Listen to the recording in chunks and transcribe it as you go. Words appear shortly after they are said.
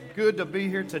good to be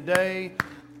here today.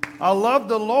 I love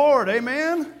the Lord.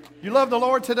 Amen. You love the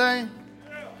Lord today?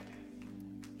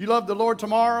 You love the Lord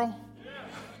tomorrow?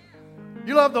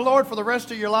 You love the Lord for the rest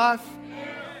of your life?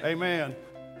 Amen.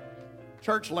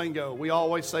 Church lingo, we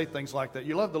always say things like that.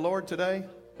 You love the Lord today?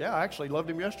 Yeah, I actually loved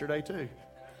Him yesterday too.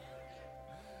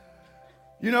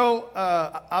 You know,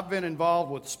 I've been involved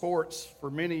with sports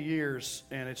for many years,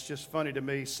 and it's just funny to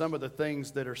me some of the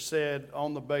things that are said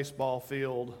on the baseball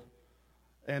field.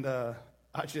 And I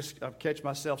catch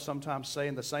myself sometimes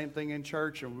saying the same thing in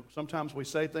church, and sometimes we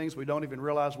say things we don't even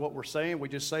realize what we're saying. We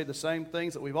just say the same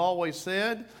things that we've always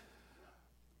said.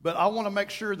 But I want to make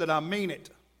sure that I mean it.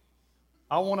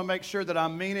 I want to make sure that I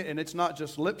mean it, and it's not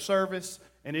just lip service,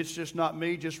 and it's just not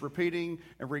me just repeating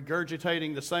and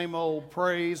regurgitating the same old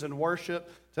praise and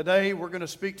worship. Today, we're going to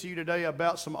speak to you today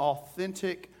about some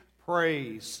authentic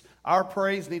praise. Our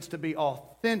praise needs to be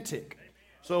authentic.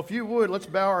 So if you would, let's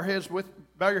bow your heads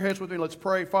with me. Let's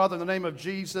pray. Father, in the name of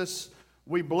Jesus,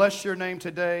 we bless your name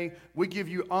today. We give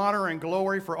you honor and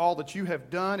glory for all that you have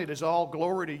done. It is all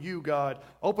glory to you, God.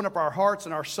 Open up our hearts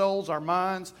and our souls, our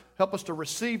minds. Help us to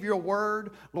receive your word.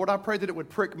 Lord, I pray that it would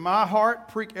prick my heart,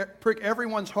 prick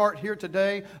everyone's heart here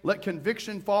today. Let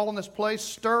conviction fall in this place.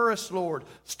 Stir us, Lord.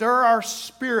 Stir our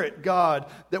spirit, God,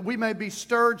 that we may be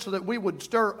stirred so that we would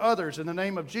stir others. In the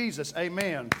name of Jesus,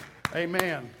 amen.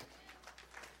 Amen.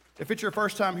 If it's your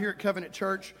first time here at Covenant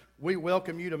Church, we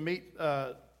welcome you to meet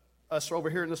us over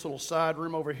here in this little side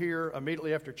room over here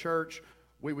immediately after church.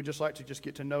 We would just like to just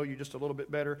get to know you just a little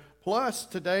bit better. Plus,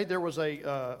 today there was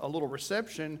a little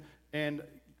reception, and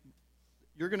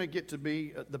you're going to get to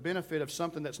be the benefit of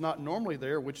something that's not normally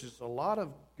there, which is a lot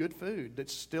of good food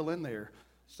that's still in there.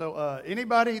 So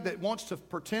anybody that wants to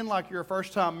pretend like you're a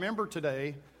first-time member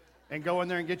today and go in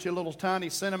there and get you a little tiny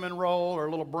cinnamon roll or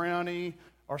a little brownie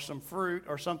or some fruit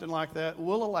or something like that,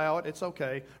 we'll allow it. It's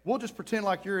okay. We'll just pretend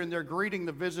like you're in there greeting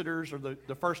the visitors or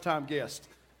the first-time guest.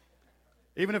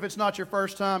 Even if it's not your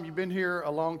first time, you've been here a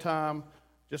long time,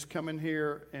 just come in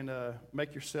here and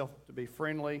make yourself to be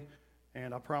friendly,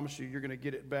 and I promise you, you're going to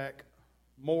get it back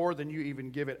more than you even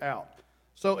give it out.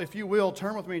 So if you will,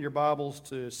 turn with me in your Bibles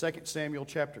to 2 Samuel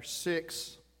chapter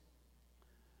 6.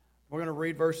 We're going to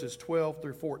read verses 12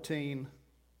 through 14.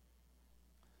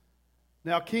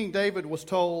 Now King David was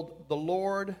told, "The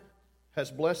Lord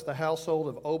has blessed the household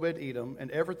of Obed-Edom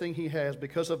and everything he has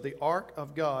because of the ark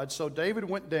of God." So David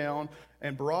went down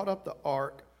and brought up the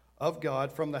ark of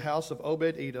God from the house of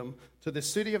Obed-Edom to the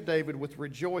city of David with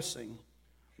rejoicing.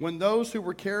 When those who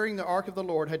were carrying the ark of the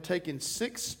Lord had taken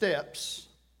 6 steps,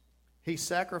 he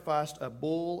sacrificed a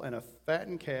bull and a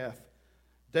fattened calf.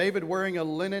 David, wearing a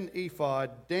linen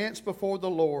ephod, danced before the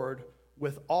Lord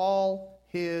with all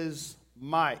his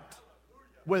might.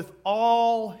 With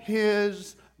all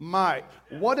his might.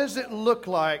 What does it look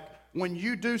like when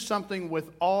you do something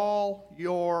with all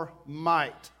your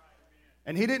might?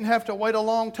 And he didn't have to wait a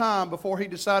long time before he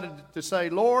decided to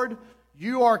say, "Lord,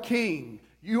 you are king.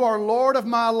 You are Lord of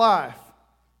my life."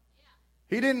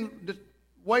 He didn't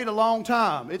wait a long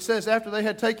time. It says after they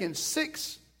had taken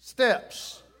 6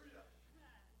 steps.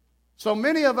 So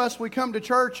many of us, we come to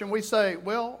church and we say,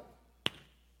 well,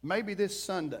 maybe this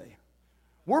Sunday.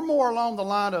 We're more along the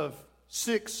line of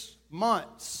 6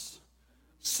 months,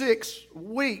 6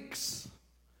 weeks.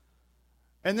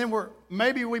 And then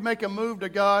maybe we make a move to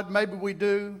God, maybe we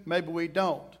do, maybe we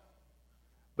don't.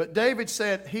 But David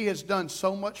said, he has done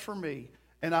so much for me,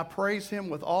 and I praise him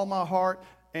with all my heart.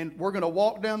 And we're going to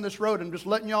walk down this road. I'm just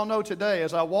letting y'all know today,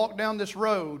 as I walk down this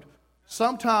road,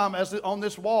 sometime on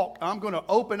this walk, I'm going to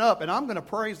open up and I'm going to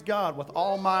praise God with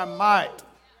all my might.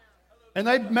 And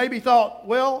they maybe thought,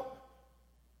 well,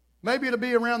 maybe it'll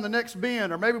be around the next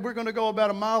bend, or maybe we're going to go about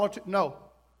a mile or two. No.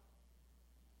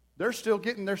 They're still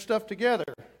getting their stuff together.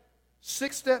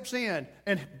 6 steps in,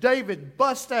 and David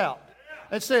busts out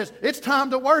and says, it's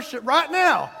time to worship right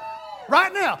now.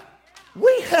 Right now.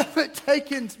 We haven't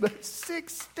taken but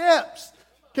 6 steps.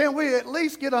 Can we at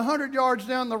least get 100 yards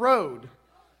down the road?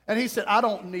 And he said, I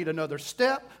don't need another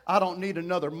step. I don't need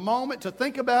another moment to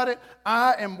think about it.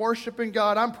 I am worshiping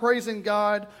God. I'm praising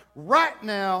God right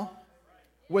now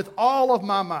with all of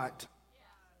my might.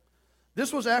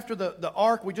 This was after the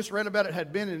ark, we just read about it,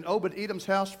 had been in Obed-Edom's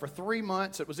house for 3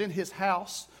 months. It was in his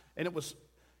house, and it was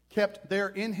kept there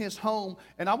in his home.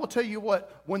 And I will tell you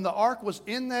what, when the ark was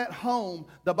in that home,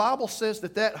 the Bible says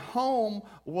that home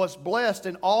was blessed,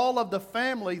 and all of the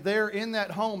family there in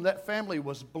that home, that family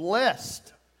was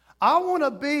blessed. I want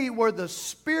to be where the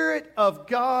Spirit of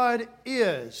God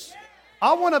is.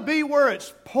 I want to be where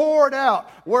it's poured out,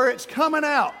 where it's coming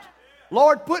out.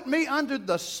 Lord, put me under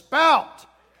the spout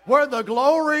where the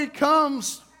glory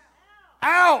comes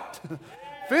Out.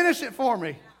 Finish it for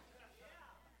me.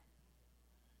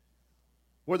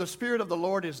 Where the Spirit of the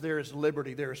Lord is, there is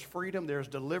liberty, there is freedom, there is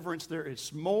deliverance, there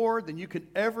is more than you can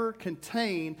ever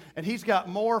contain, and He's got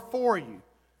more for you.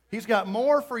 He's got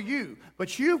more for you,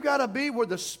 but you've got to be where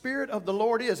the Spirit of the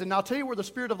Lord is. And I'll tell you where the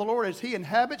Spirit of the Lord is. He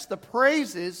inhabits the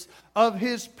praises of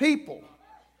His people.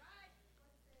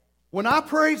 When I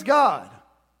praise God,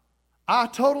 I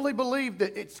totally believe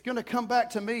that it's going to come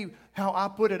back to me how I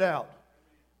put it out.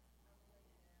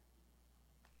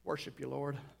 Worship you,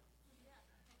 Lord.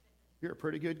 You're a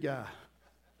pretty good guy.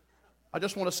 I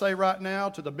just want to say right now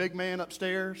to the big man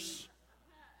upstairs,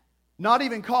 not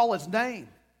even call his name.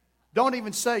 Don't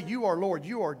even say, you are Lord.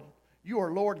 You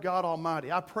are Lord God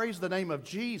Almighty. I praise the name of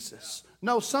Jesus.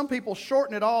 No, some people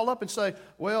shorten it all up and say,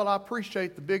 well, I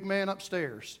appreciate the big man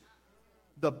upstairs.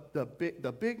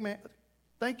 The big man,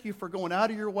 thank you for going out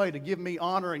of your way to give me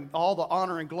honor and all the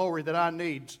honor and glory that I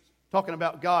need. Talking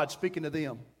about God, speaking to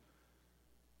them.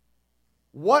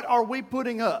 What are we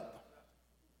putting up?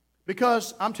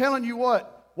 Because I'm telling you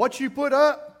what you put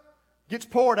up gets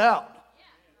poured out.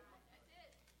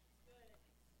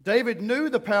 David knew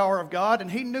the power of God, and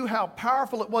he knew how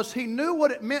powerful it was. He knew what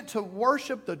it meant to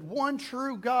worship the one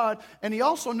true God, and he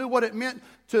also knew what it meant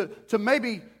to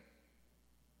maybe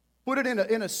put it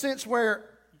in a sense where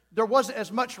there wasn't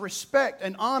as much respect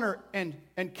and honor and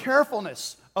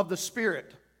carefulness of the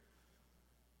Spirit.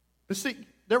 But see,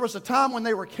 there was a time when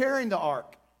they were carrying the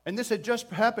ark, and this had just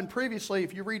happened previously,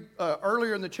 if you read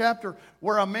earlier in the chapter,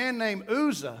 where a man named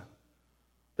Uzzah,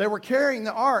 they were carrying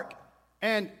the ark,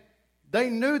 and they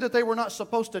knew that they were not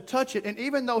supposed to touch it. And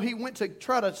even though he went to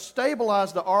try to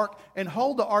stabilize the ark and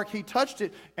hold the ark, he touched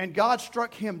it, and God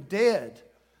struck him dead.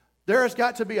 There has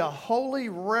got to be a holy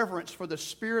reverence for the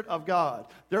Spirit of God.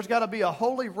 There's got to be a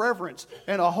holy reverence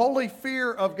and a holy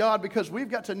fear of God, because we've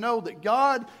got to know that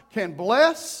God can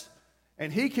bless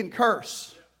and He can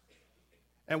curse.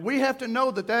 And we have to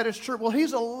know that that is true. Well,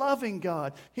 He's a loving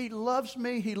God. He loves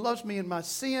me. He loves me in my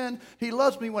sin. He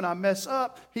loves me when I mess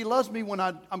up. He loves me when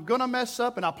I'm going to mess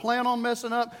up and I plan on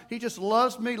messing up. He just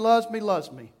loves me, loves me,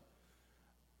 loves me.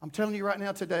 I'm telling you right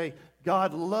now today,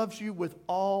 God loves you with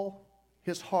all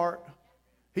His heart.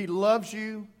 He loves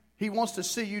you. He wants to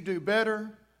see you do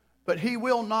better. But He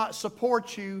will not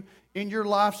support you in your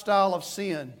lifestyle of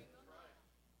sin.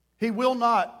 He will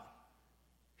not.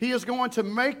 He is going to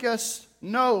make us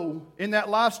know in that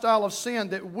lifestyle of sin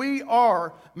that we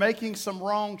are making some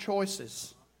wrong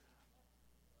choices.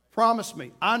 Promise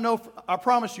me. I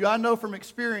promise you, I know from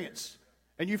experience.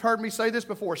 And you've heard me say this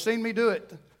before, seen me do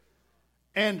it.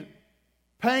 And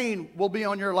pain will be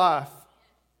on your life.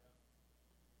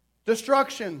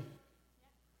 Destruction.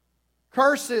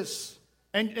 Curses.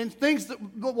 And things that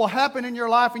will happen in your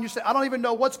life, and you say, I don't even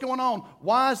know what's going on.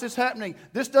 Why is this happening?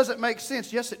 This doesn't make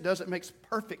sense. Yes, it does. It makes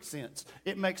perfect sense.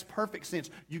 It makes perfect sense.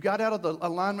 You got out of the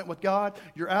alignment with God.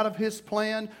 You're out of His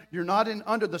plan. You're not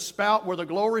under the spout where the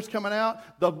glory's coming out.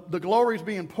 The glory's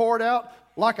being poured out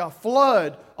like a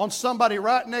flood on somebody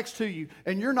right next to you,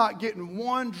 and you're not getting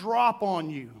one drop on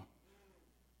you.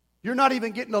 You're not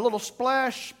even getting a little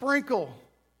splash, sprinkle.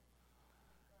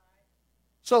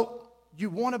 So you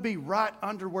want to be right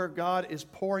under where God is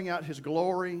pouring out His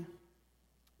glory,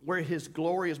 where His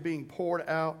glory is being poured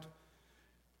out.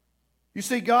 You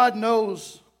see, God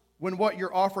knows when what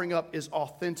you're offering up is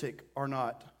authentic or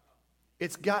not.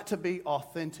 It's got to be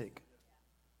authentic.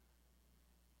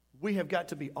 We have got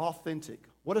to be authentic.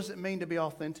 What does it mean to be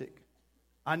authentic?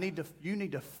 You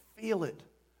need to feel it.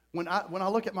 When I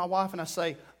look at my wife and I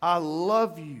say, I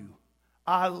love you.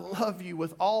 I love you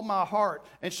with all my heart.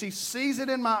 And she sees it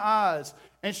in my eyes.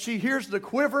 And she hears the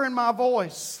quiver in my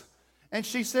voice. And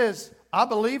she says, I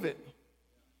believe it.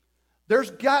 There's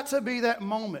got to be that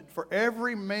moment for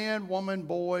every man, woman,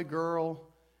 boy, girl.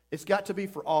 It's got to be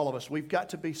for all of us. We've got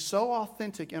to be so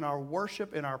authentic in our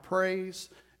worship, in our praise.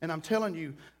 And I'm telling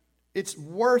you, it's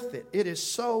worth it. It is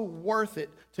so worth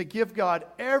it to give God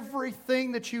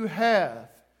everything that you have.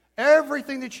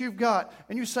 Everything that you've got,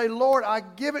 and you say, Lord, I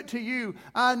give it to you.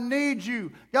 I need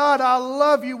you. God, I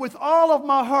love you with all of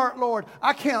my heart, Lord.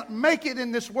 I can't make it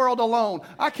in this world alone.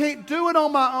 I can't do it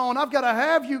on my own. I've got to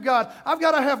have you, God. I've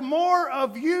got to have more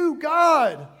of you,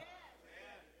 God.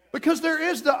 Because there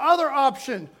is the other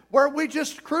option where we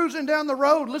just cruising down the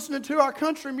road listening to our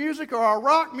country music or our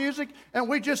rock music, and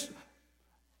we just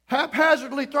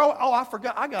haphazardly throw, oh, I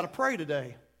forgot, I got to pray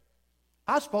today.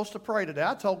 I was supposed to pray today.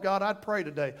 I told God I'd pray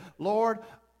today. Lord,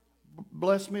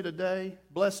 bless me today.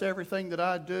 Bless everything that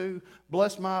I do.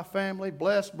 Bless my family.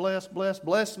 Bless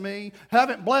me.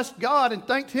 Haven't blessed God and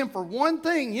thanked Him for one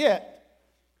thing yet.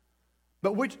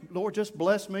 But Lord, just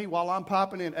bless me while I'm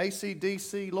popping in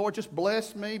AC/DC. Lord, just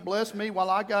bless me while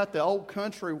I got the old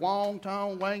country wong,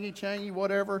 tone, wangy, changy,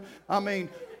 whatever. I mean,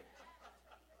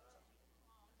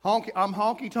 I'm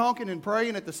honky-tonking and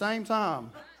praying at the same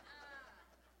time.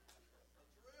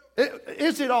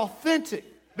 Is it authentic?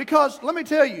 Because let me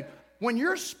tell you, when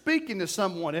you're speaking to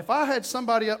someone, if I had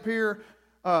somebody up here,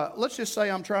 let's just say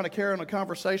I'm trying to carry on a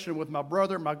conversation with my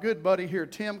brother, my good buddy here,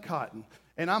 Tim Cotton,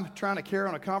 and I'm trying to carry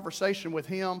on a conversation with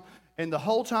him, and the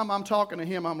whole time I'm talking to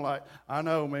him, I'm like, I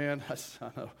know, man,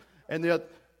 I know. And the other,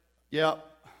 yep,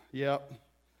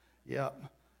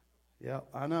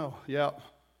 I know, yep.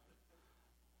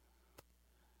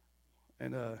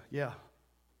 And yeah,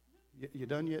 you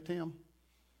done yet, Tim?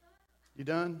 You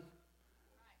done?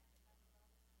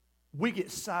 We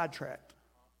get sidetracked.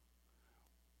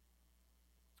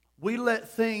 We let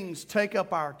things take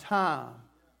up our time.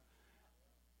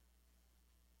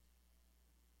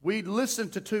 We listen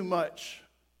to too much.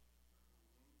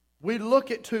 We look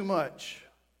at too much.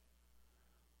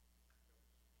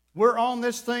 We're on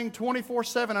this thing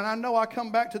 24/7, and I know I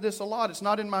come back to this a lot. It's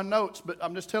not in my notes, but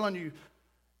I'm just telling you,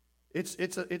 it's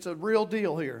a real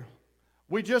deal here.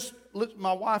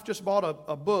 My wife just bought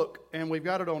a book, and we've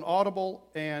got it on Audible,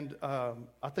 and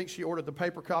I think she ordered the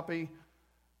paper copy.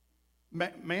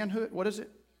 Manhood, what is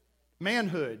it?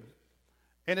 Manhood.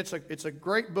 And it's a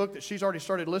great book that she's already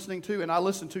started listening to, and I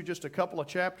listened to just a couple of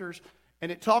chapters,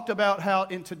 and it talked about how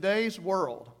in today's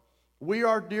world, we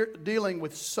are dealing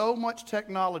with so much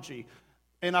technology,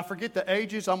 and I forget the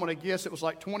ages, I'm going to guess it was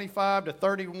like 25 to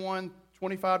 31,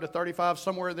 25 to 35,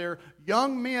 somewhere there.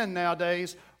 Young men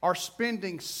nowadays are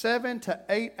spending 7 to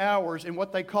 8 hours in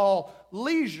what they call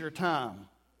leisure time.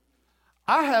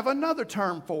 I have another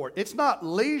term for it. It's not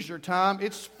leisure time,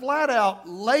 it's flat out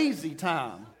lazy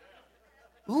time.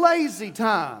 Lazy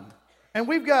time. And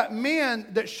we've got men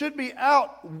that should be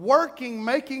out working,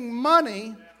 making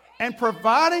money, and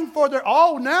providing for their...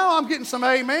 Oh, now I'm getting some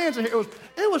amens.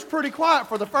 It was pretty quiet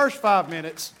for the first 5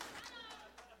 minutes.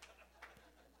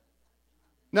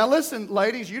 Now listen,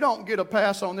 ladies, you don't get a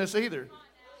pass on this either.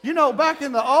 You know, back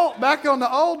on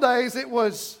the old days, it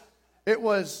was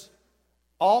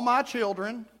all my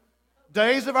children,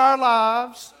 days of our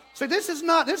lives. See, this is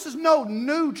no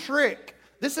new trick.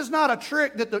 This is not a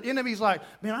trick that the enemy's like,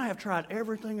 man, I have tried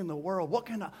everything in the world. What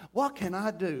can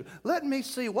I do? Let me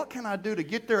see, what can I do to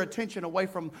get their attention away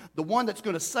from the one that's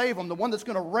going to save them, the one that's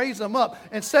going to raise them up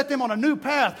and set them on a new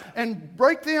path and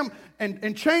break them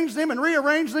and change them and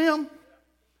rearrange them?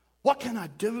 What can I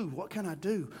do? What can I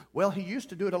do? Well, he used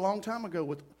to do it a long time ago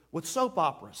with soap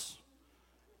operas.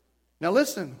 Now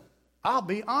listen, I'll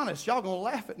be honest. Y'all going to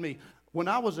laugh at me. When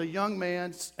I was a young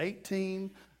man,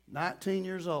 18, 19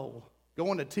 years old,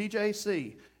 going to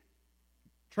TJC,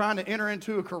 trying to enter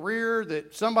into a career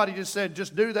that somebody just said,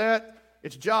 just do that.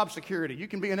 It's job security. You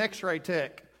can be an x-ray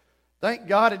tech. Thank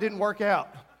God it didn't work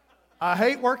out. I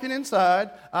hate working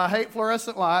inside. I hate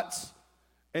fluorescent lights.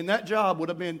 And that job would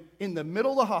have been in the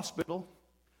middle of the hospital,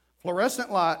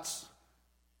 fluorescent lights,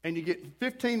 and you get a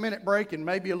 15-minute break and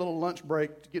maybe a little lunch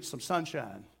break to get some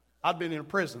sunshine. I'd been in a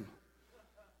prison.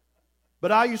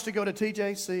 But I used to go to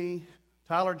TJC,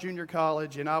 Tyler Junior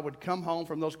College, and I would come home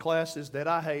from those classes that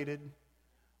I hated.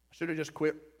 I should have just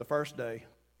quit the first day.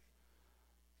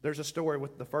 There's a story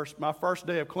with my first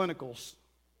day of clinicals.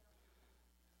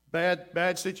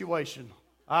 Bad situation.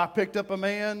 I picked up a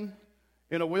man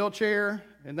in a wheelchair,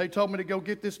 and they told me to go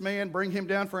get this man, bring him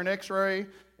down for an x-ray,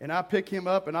 and I pick him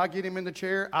up and I get him in the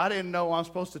chair. I didn't know I'm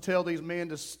supposed to tell these men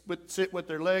to sit with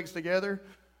their legs together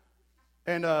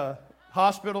and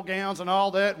hospital gowns and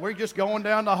all that. We're just going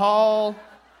down the hall,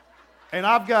 and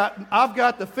I've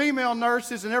got the female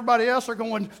nurses and everybody else are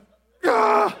going,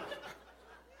 ah,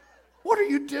 what are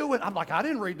you doing? I'm like, I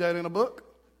didn't read that in a book.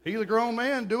 He's a grown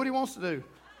man, do what he wants to do.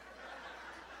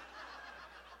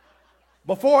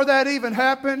 Before that even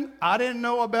happened, I didn't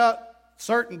know about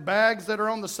certain bags that are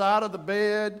on the side of the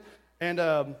bed. And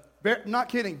not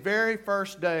kidding, very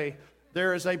first day,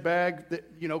 there is a bag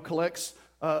that, collects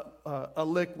a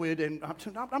liquid. And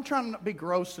I'm trying to not be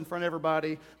gross in front of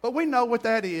everybody, but we know what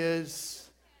that is.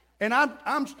 And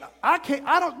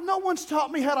no one's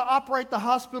taught me how to operate the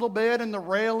hospital bed and the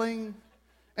railing.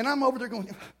 And I'm over there going,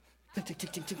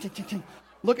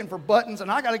 looking for buttons.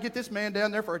 And I got to get this man down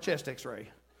there for a chest x-ray.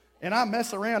 And I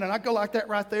mess around, and I go like that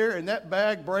right there, and that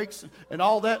bag breaks, and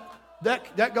all that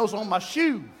goes on my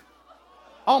shoe.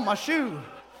 On my shoe.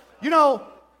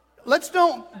 Let's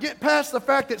don't get past the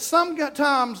fact that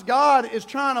sometimes God is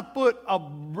trying to put a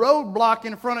roadblock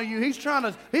in front of you.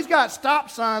 He's got stop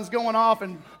signs going off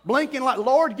and blinking like,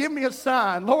 Lord, give me a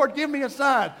sign. Lord, give me a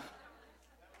sign.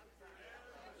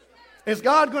 Is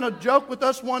God going to joke with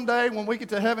us one day when we get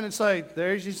to heaven and say,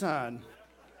 there's your sign?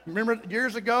 Remember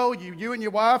years ago, you and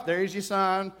your wife, there's your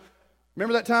sign.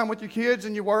 Remember that time with your kids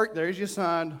and your work, there's your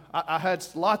sign. I had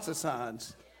lots of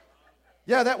signs.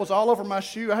 Yeah, that was all over my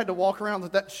shoe. I had to walk around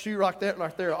with that shoe like that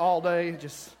right there all day.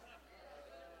 Just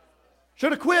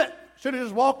should have quit. Should have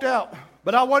just walked out.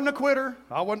 But I wasn't a quitter.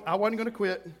 I wasn't going to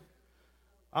quit.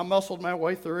 I muscled my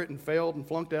way through it and failed and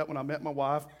flunked out when I met my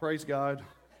wife. Praise God.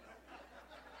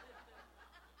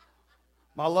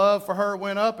 My love for her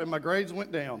went up and my grades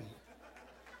went down.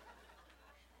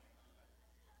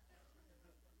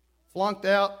 Flunked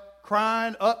out,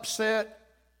 crying, upset,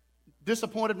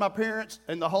 disappointed my parents,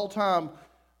 and the whole time,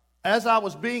 as I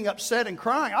was being upset and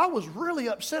crying, I was really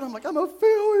upset. I'm like, I'm a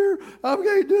failure. I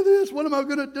can't do this. What am I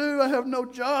going to do? I have no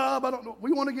job. I don't know.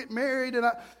 We want to get married,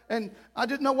 and I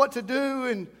didn't know what to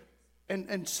do,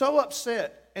 and so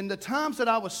upset. And the times that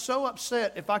I was so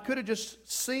upset, if I could have just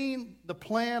seen the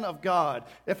plan of God,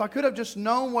 if I could have just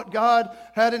known what God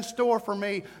had in store for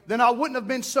me, then I wouldn't have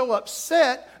been so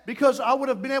upset because I would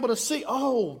have been able to see,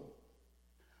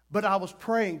 but I was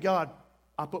praying, God,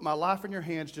 I put my life in your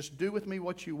hands. Just do with me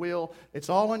what you will. It's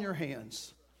all in your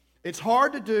hands. It's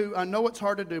hard to do. I know it's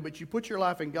hard to do, but you put your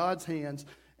life in God's hands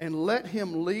and let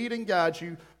Him lead and guide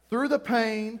you through the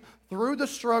pain, through the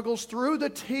struggles, through the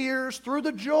tears, through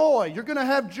the joy. You're going to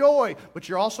have joy, but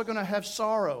you're also going to have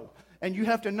sorrow. And you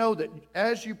have to know that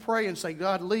as you pray and say,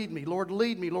 God, lead me, Lord,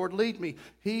 lead me, Lord, lead me,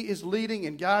 He is leading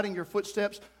and guiding your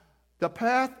footsteps. The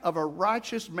path of a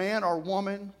righteous man or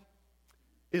woman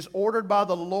is ordered by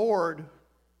the Lord.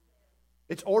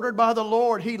 It's ordered by the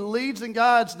Lord. He leads and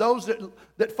guides those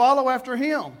that follow after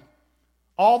Him.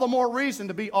 All the more reason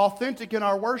to be authentic in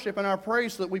our worship and our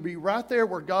praise so that we be right there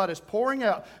where God is pouring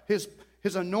out His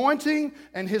anointing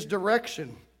and His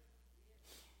direction.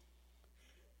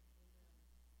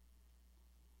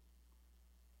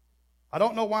 I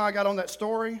don't know why I got on that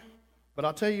story, but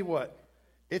I'll tell you what.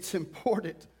 It's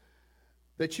important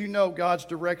that you know God's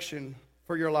direction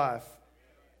for your life.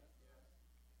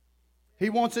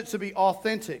 He wants it to be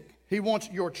authentic. He wants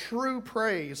your true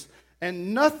praise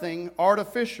and nothing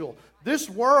artificial. This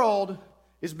world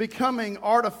is becoming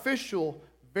artificial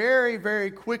very,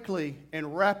 very quickly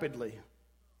and rapidly.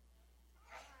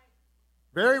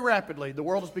 Very rapidly, the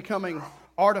world is becoming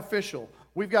artificial.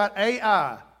 We've got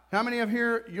AI. How many of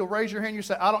here, you'll raise your hand, you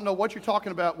say, I don't know what you're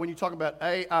talking about when you talk about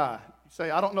AI. You say,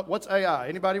 I don't know, what's AI?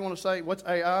 Anybody want to say, what's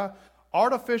AI?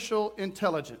 Artificial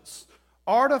intelligence.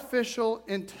 Artificial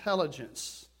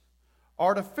intelligence.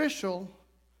 Artificial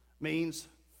means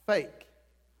fake.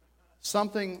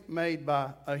 Something made by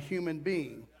a human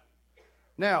being.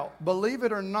 Now, believe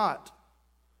it or not,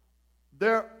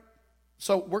 I'm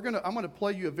going to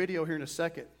play you a video here in a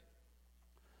second.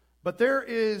 But there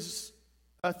is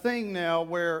a thing now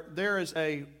where there is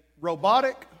a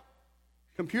robotic,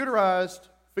 computerized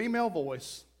female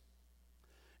voice.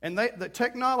 And the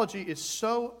technology is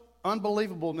so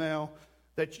unbelievable now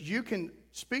that you can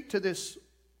speak to this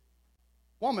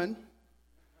woman.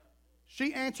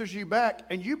 She answers you back,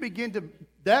 and you begin to,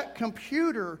 that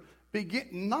computer begin,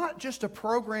 not just a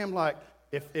program like,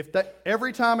 if that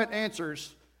every time it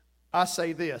answers, I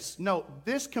say this. No,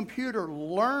 this computer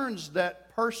learns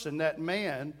that person, that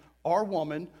man or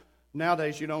woman,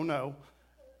 nowadays you don't know,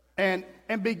 and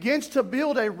begins to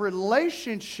build a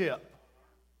relationship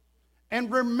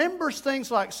and remembers things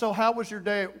like, so how was your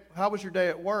day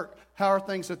at work? How are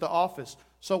things at the office?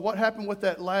 So what happened with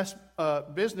that last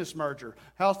business merger?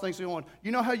 How's things going?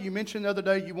 You know how you mentioned the other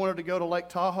day you wanted to go to Lake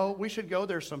Tahoe? We should go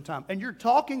there sometime. And you're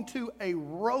talking to a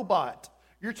robot.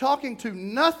 You're talking to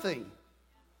nothing.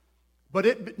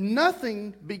 But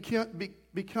nothing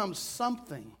becomes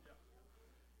something.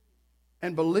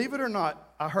 And believe it or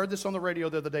not, I heard this on the radio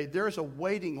the other day, there is a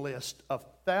waiting list of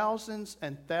thousands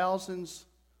and thousands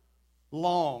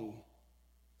long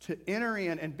to enter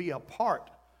in and be a part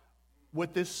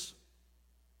with this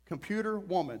computer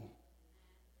woman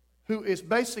who is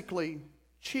basically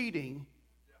cheating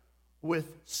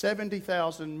with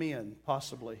 70,000 men,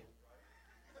 possibly.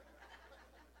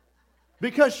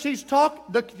 Because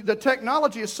the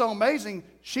technology is so amazing,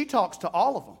 she talks to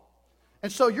all of them.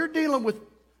 And so you're dealing with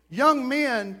young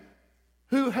men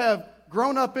who have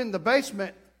grown up in the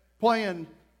basement playing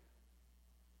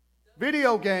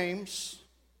video games.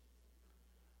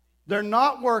 They're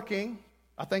not working.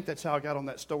 I think that's how I got on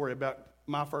that story about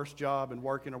my first job and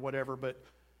working or whatever. But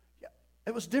yeah,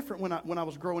 it was different when I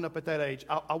was growing up at that age.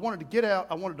 I wanted to get out.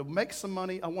 I wanted to make some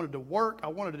money. I wanted to work. I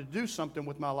wanted to do something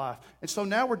with my life. And so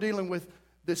now we're dealing with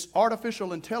this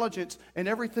artificial intelligence, and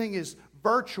everything is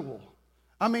virtual.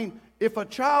 I mean, if a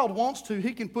child wants to,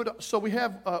 he can put, so we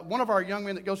have one of our young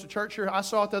men that goes to church here, I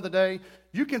saw it the other day,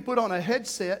 you can put on a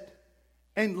headset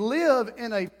and live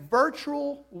in a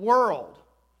virtual world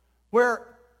where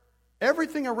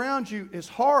everything around you is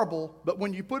horrible, but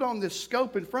when you put on this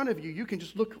scope in front of you, you can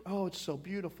just look, oh, it's so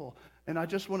beautiful, and I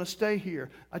just want to stay here.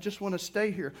 I just want to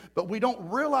stay here. But we don't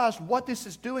realize what this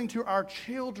is doing to our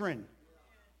children.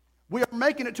 We are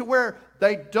making it to where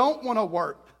they don't want to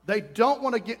work. They don't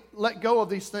want to let go of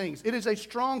these things. It is a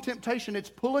strong temptation. It's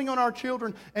pulling on our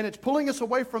children, and it's pulling us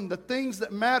away from the things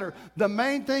that matter. The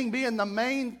main thing being the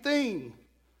main thing.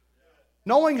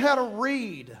 Knowing how to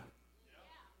read.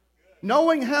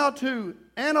 Knowing how to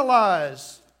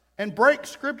analyze and break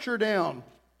Scripture down.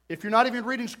 If you're not even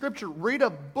reading Scripture, read a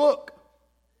book.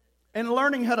 And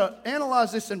learning how to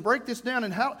analyze this and break this down.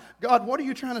 And how, God, what are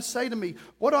you trying to say to me?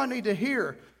 What do I need to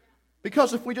hear?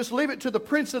 Because if we just leave it to the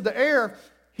prince of the air,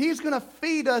 he's going to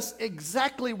feed us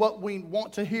exactly what we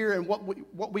want to hear and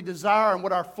what we desire and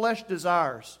what our flesh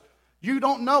desires. You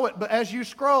don't know it, but as you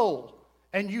scroll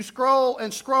and you scroll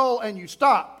and scroll and you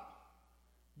stop,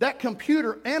 that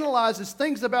computer analyzes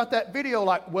things about that video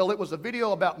like, well, it was a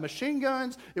video about machine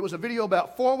guns, it was a video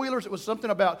about four-wheelers, it was something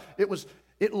about,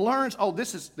 it learns, oh,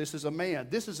 this is a man.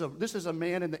 This is a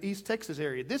man in the East Texas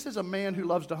area. This is a man who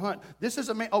loves to hunt. This is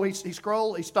a man, oh, he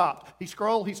scrolled, he stopped. He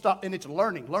scrolled, he stopped, and it's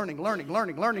learning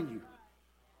you.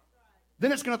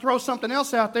 Then it's going to throw something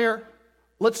else out there.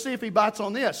 Let's see if he bites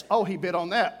on this. Oh, he bit on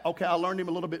that. Okay, I learned him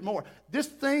a little bit more. This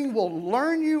thing will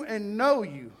learn you and know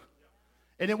you.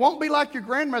 And it won't be like your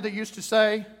grandmother used to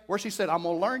say, where she said, I'm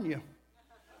going to learn you.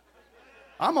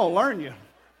 I'm going to learn you.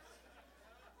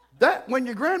 That, when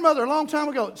your grandmother a long time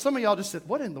ago, some of y'all just said,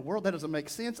 what in the world? That doesn't make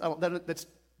sense. That's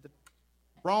the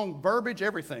wrong verbiage,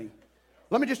 everything.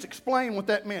 Let me just explain what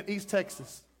that meant, East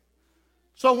Texas.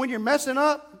 So when you're messing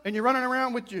up and you're running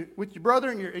around with your brother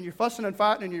and you're fussing and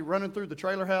fighting and you're running through the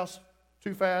trailer house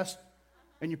too fast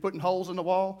and you're putting holes in the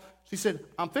wall, she said,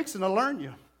 I'm fixing to learn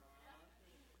you.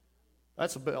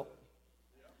 That's a belt.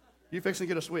 You fixing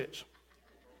to get a switch.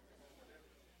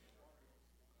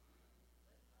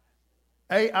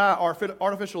 AI,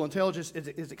 artificial intelligence,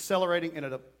 is accelerating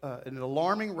at an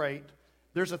alarming rate.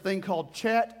 There's a thing called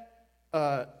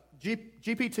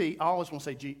GPT. I always want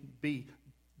to say GPT.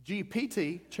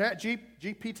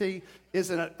 GPT is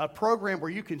a program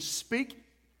where you can speak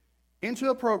into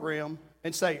a program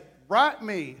and say, write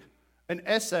me an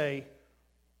essay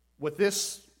with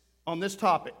this on this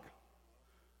topic.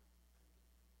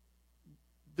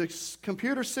 The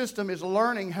computer system is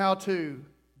learning how to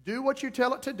do what you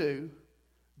tell it to do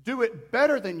it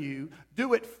better than you,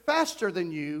 do it faster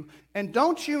than you, and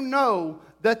don't you know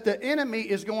that the enemy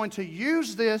is going to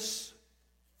use this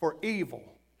for evil?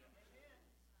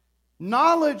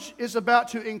 Knowledge is about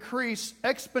to increase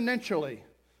exponentially.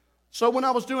 So when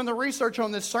I was doing the research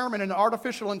on this sermon and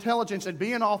artificial intelligence and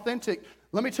being authentic,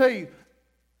 let me tell you,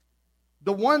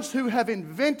 the ones who have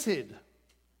invented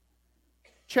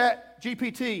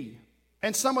ChatGPT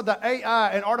and some of the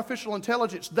AI and artificial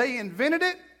intelligence, they invented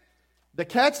it, the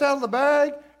cat's out of the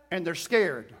bag, and they're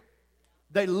scared.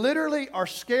 They literally are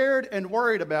scared and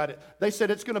worried about it. They said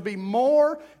it's going to be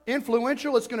more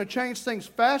influential, it's going to change things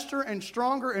faster and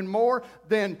stronger and more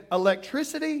than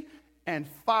electricity and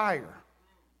fire.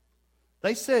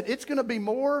 They said it's going to be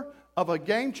more of a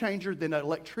game changer than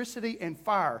electricity and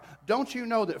fire. Don't you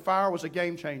know that fire was a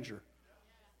game changer?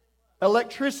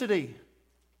 Electricity,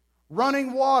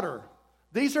 running water,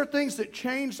 these are things that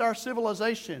changed our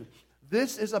civilization.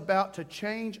 This is about to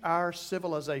change our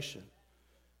civilization.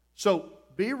 So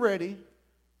be ready,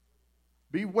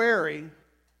 be wary,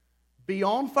 be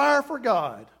on fire for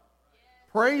God.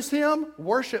 Praise Him,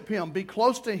 worship Him, be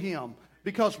close to Him,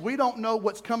 because we don't know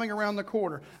what's coming around the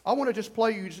corner. I want to just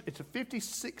play you, it's a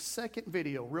 56-second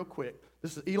video real quick.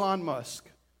 This is Elon Musk.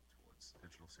 It's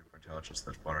digital superintelligence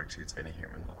that far exceeds any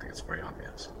human. I think it's very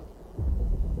obvious.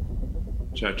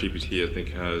 ChatGPT, I think,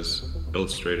 has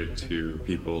illustrated to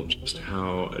people just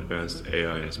how advanced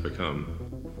AI has become.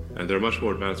 And there are much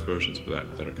more advanced versions of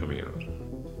that are coming out.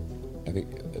 I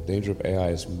think the danger of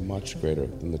AI is much greater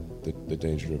than the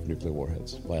danger of nuclear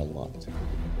warheads by a lot.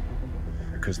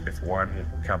 Because if one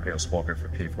company of small group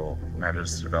of people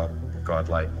manages to develop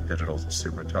godlike digital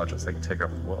superintelligence, they can take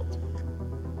over the world.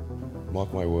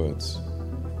 Mark my words,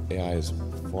 AI is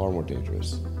far more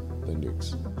dangerous than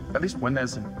nukes. At least when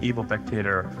there's an evil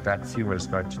dictator, that fewer is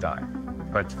going to die.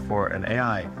 But for an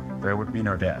AI, there would be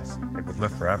no death. It would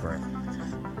live forever.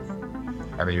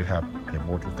 And then you have an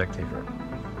immortal dictator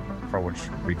from which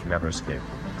we can never escape.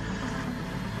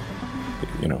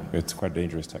 You know, it's quite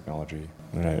dangerous technology,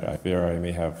 and I fear I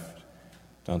may have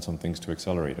done some things to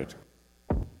accelerate it.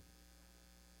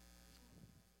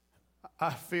 I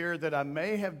fear that I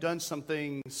may have done some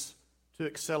things to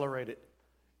accelerate it.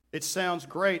 It sounds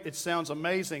great. It sounds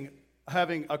amazing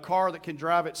having a car that can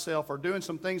drive itself or doing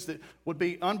some things that would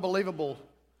be unbelievable.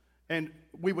 And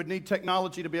we would need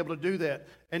technology to be able to do that.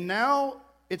 And now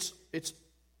it's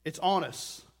on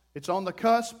us. It's on the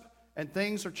cusp, and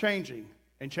things are changing,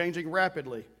 and changing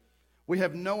rapidly. We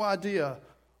have no idea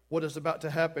what is about to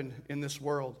happen in this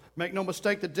world. Make no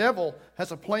mistake, the devil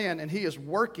has a plan, and he is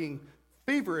working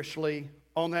feverishly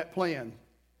on that plan.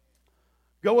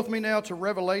 Go with me now to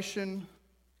Revelation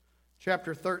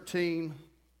chapter 13.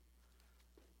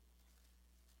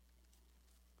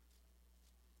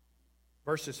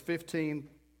 Verses 15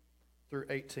 through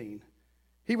 18.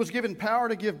 He was given power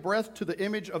to give breath to the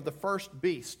image of the first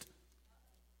beast,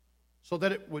 so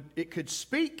that it could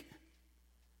speak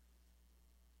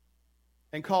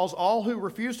and cause all who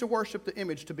refuse to worship the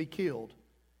image to be killed.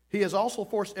 He has also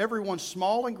forced everyone,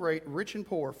 small and great, rich and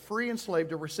poor, free and slave,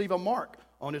 to receive a mark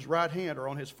on his right hand or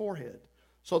on his forehead,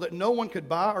 so that no one could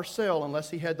buy or sell unless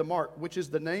he had the mark, which is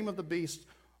the name of the beast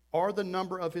or the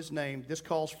number of his name. This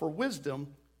calls for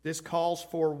wisdom. This calls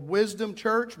for wisdom,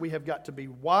 church. We have got to be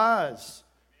wise.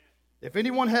 If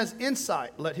anyone has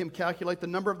insight, let him calculate the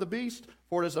number of the beast,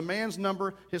 for it is a man's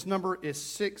number. His number is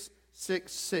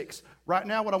 666. Right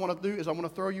now, what I want to do is I want to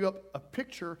throw you up a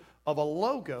picture of a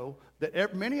logo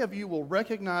that many of you will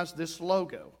recognize this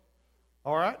logo.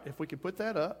 All right, if we could put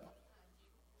that up.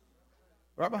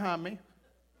 Right behind me.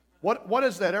 What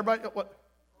is that? Everybody, what?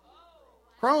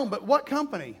 Chrome, but what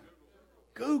company?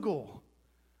 Google.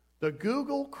 The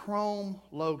Google Chrome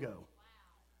logo.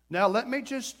 Now, let me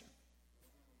just,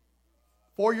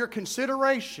 for your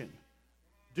consideration,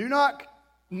 do not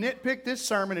nitpick this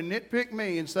sermon and nitpick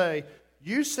me and say,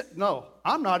 no,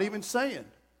 I'm not even saying.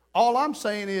 All I'm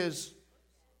saying is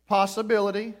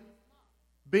possibility,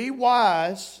 be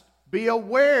wise, be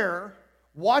aware,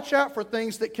 watch out for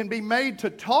things that can be made to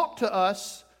talk to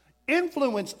us,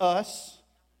 influence us.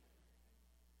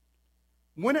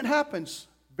 When it happens,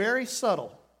 very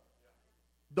subtle.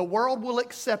 The world will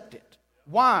accept it.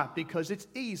 Why? Because it's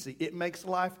easy. It makes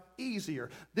life easier.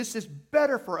 This is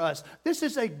better for us. This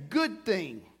is a good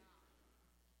thing.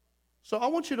 So I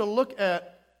want you to look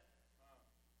at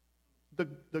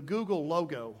the Google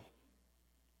logo.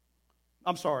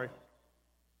 I'm sorry.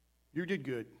 You did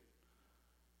good.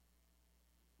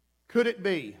 Could it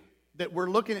be that we're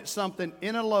looking at something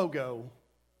in a logo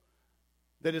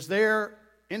that is there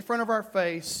in front of our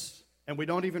face and we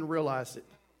don't even realize it?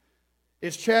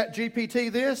 Is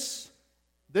ChatGPT this?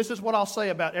 This is what I'll say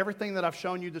about everything that I've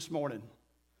shown you this morning.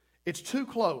 It's too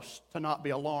close to not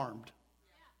be alarmed.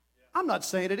 I'm not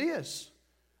saying it is,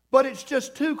 but it's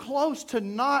just too close to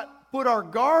not put our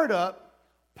guard up,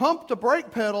 pump the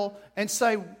brake pedal, and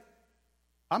say,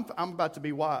 I'm about to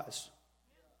be wise.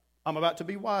 I'm about to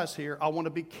be wise here. I want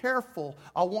to be careful.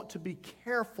 I want to be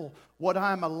careful what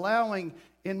I'm allowing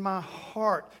in my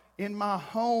heart, in my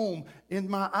home, in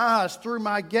my eyes, through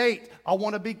my gate. I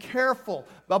want to be careful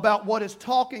about what is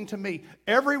talking to me.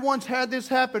 Everyone's had this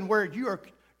happen where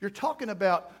you're talking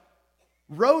about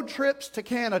road trips to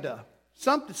Canada.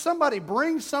 Somebody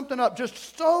brings something up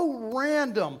just so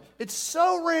random. It's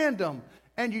so random.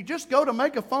 And you just go to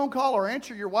make a phone call or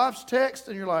answer your wife's text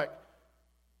and you're like,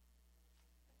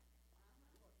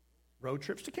 road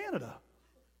trips to Canada.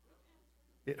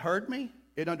 It heard me.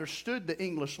 It understood the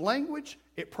English language.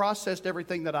 It processed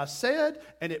everything that I said,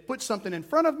 and it put something in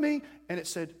front of me, and it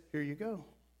said, here you go.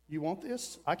 You want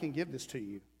this? I can give this to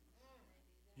you.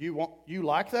 You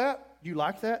like that? You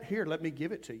like that? Here, let me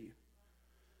give it to you.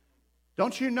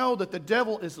 Don't you know that the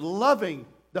devil is loving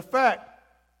the fact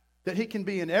that he can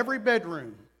be in every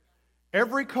bedroom,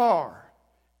 every car,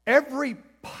 every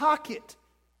pocket,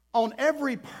 on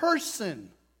every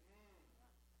person,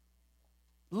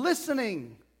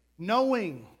 listening,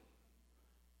 knowing,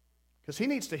 because he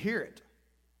needs to hear it.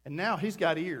 And now he's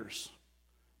got ears,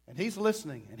 and he's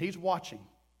listening, and he's watching.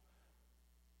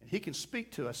 And he can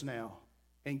speak to us now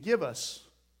and give us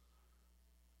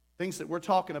things that we're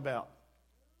talking about.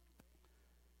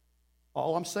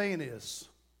 All I'm saying is,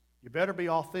 you better be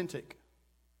authentic.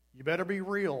 You better be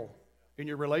real in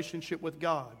your relationship with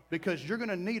God, because you're going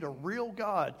to need a real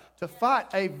God to fight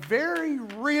a very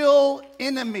real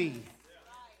enemy.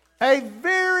 A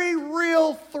very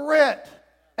real threat,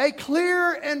 a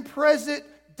clear and present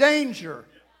danger.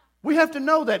 We have to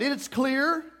know that. It's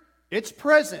clear, it's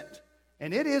present,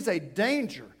 and it is a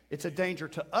danger. It's a danger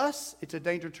to us, it's a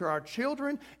danger to our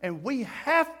children, and we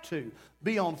have to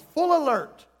be on full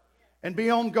alert and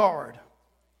be on guard.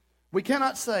 We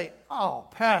cannot say, oh,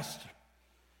 Pastor,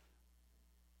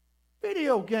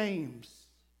 video games.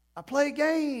 I play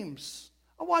games.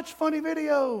 I watch funny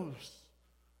videos.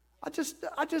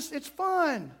 It's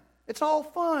fun. It's all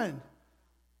fun.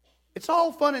 It's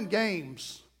all fun and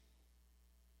games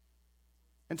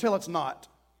until it's not.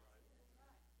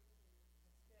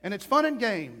 And it's fun and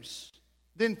games.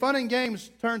 Then fun and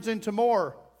games turns into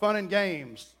more fun and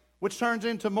games, which turns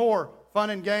into more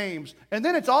fun and games. And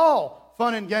then it's all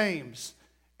fun and games.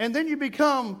 And then you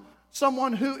become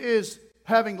someone who is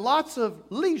having lots of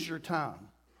leisure time.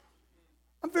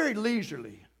 I'm very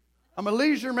leisurely. I'm a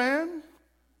leisure man.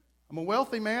 I'm a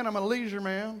wealthy man. I'm a leisure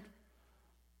man.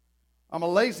 I'm a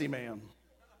lazy man.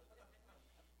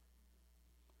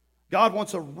 God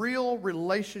wants a real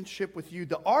relationship with you.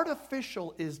 The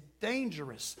artificial is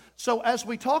dangerous. So as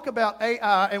we talk about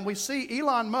AI and we see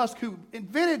Elon Musk, who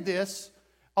invented this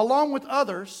along with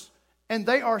others, and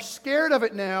they are scared of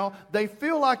it now, they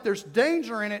feel like there's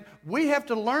danger in it, we have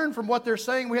to learn from what they're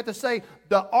saying. We have to say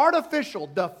the artificial,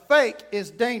 the fake is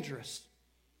dangerous.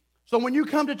 So when you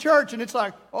come to church and it's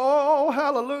like, oh,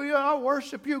 hallelujah, I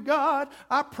worship you, God.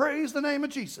 I praise the name of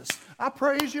Jesus. I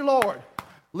praise you, Lord.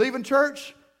 Leaving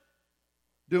church,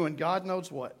 doing God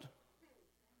knows what.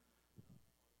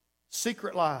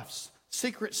 Secret lives,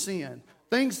 secret sin,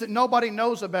 things that nobody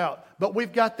knows about. But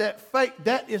we've got that fake.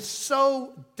 That is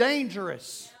so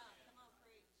dangerous.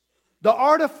 The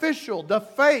artificial, the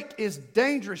fake is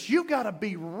dangerous. You've got to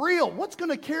be real. What's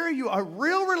going to carry you? A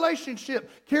real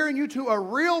relationship, carrying you to a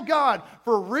real God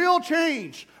for real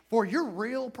change, for your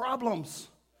real problems.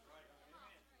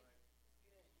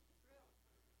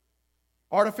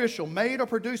 Artificial, made or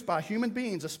produced by human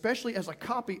beings, especially as a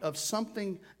copy of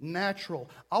something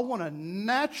natural. I want a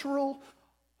natural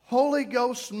Holy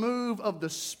Ghost move of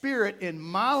the Spirit in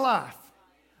my life.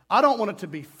 I don't want it to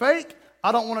be fake.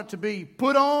 I don't want it to be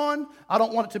put on. I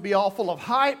don't want it to be all full of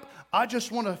hype. I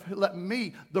just want to let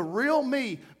me, the real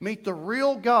me, meet the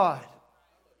real God.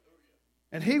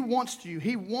 And He wants you.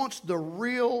 He wants the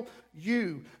real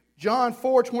you. John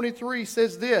 4:23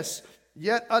 says this,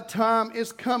 "Yet a time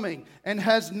is coming and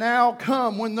has now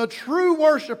come when the true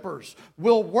worshipers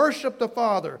will worship the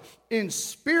Father in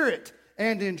spirit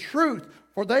and in truth,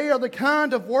 for they are the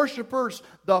kind of worshipers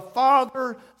the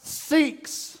Father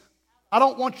seeks." I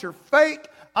don't want your fake.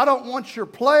 I don't want your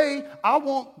play. I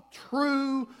want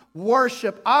true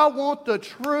worship. I want the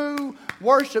true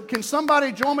worship. Can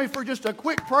somebody join me for just a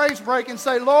quick praise break and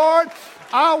say, Lord,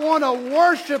 I want to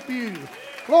worship you.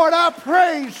 Lord, I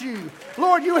praise you.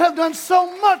 Lord, you have done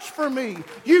so much for me.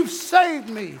 You've saved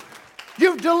me.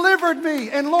 You've delivered me.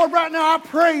 And Lord, right now I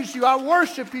praise you. I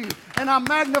worship you. And I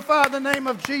magnify the name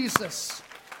of Jesus.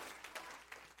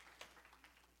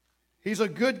 He's a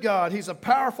good God. He's a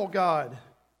powerful God.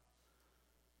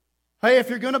 Hey,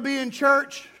 if you're going to be in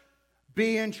church,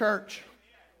 be in church.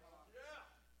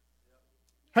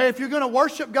 Hey, if you're going to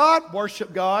worship God,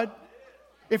 worship God.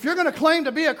 If you're going to claim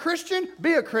to be a Christian,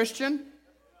 be a Christian.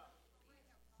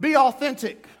 Be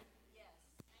authentic.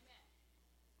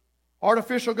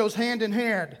 Artificial goes hand in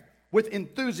hand with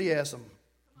enthusiasm.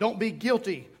 Don't be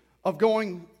guilty of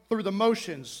going through the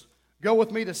motions. Go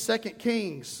with me to 2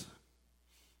 Kings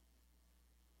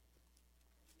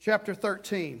chapter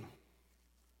 13.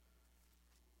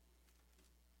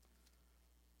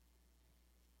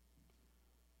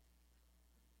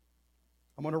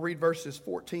 I'm going to read verses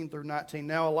 14 through 19.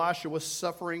 Now Elisha was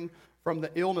suffering from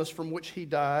the illness from which he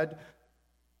died.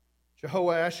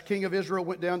 Jehoash, king of Israel,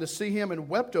 went down to see him and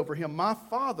wept over him. my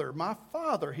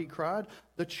father, he cried,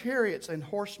 the chariots and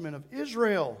horsemen of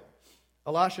Israel.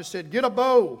 Elisha said, get a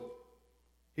bow.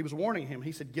 He was warning him.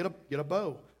 He said, get a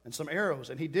bow and some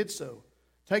arrows, and he did so.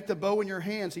 Take the bow in your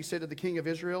hands, he said to the king of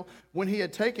Israel. When he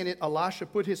had taken it, Elisha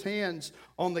put his hands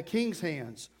on the king's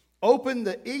hands. Open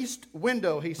the east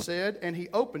window, he said, and he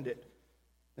opened it.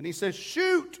 And he says,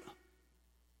 shoot.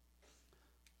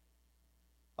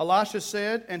 Elisha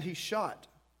said, and he shot.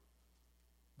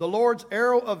 The Lord's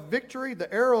arrow of victory,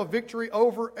 the arrow of victory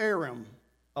over Aram.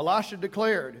 Elisha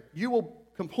declared, you will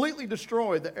completely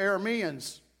destroy the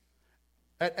Arameans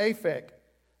at Aphek.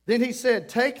 Then he said,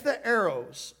 take the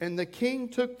arrows, and the king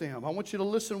took them. I want you to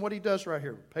listen to what he does right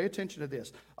here. Pay attention to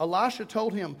this. Elisha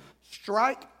told him,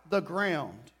 strike the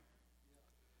ground.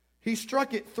 He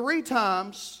struck it 3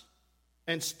 times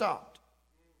and stopped.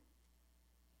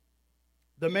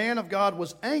 The man of God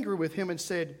was angry with him and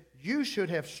said, you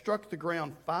should have struck the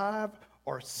ground 5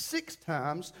 or 6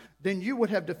 times, then you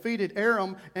would have defeated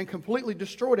Aram and completely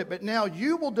destroyed it. But now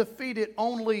you will defeat it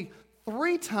only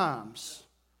 3 times.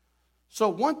 So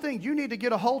one thing you need to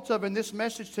get a hold of in this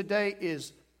message today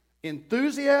is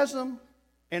enthusiasm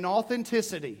and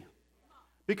authenticity.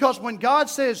 Because when God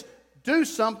says do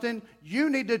something, you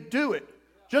need to do it.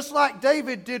 just like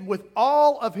David did with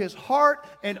all of his heart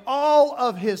and all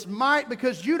of his might,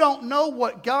 because you don't know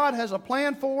what God has a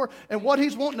plan for and what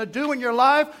He's wanting to do in your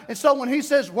life. And so when He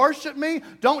says, worship me,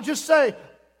 don't just say,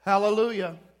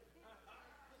 hallelujah.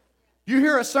 You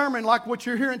hear a sermon like what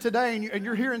you're hearing today, and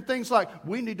you're hearing things like,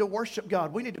 we need to worship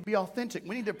God. We need to be authentic.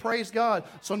 We need to praise God.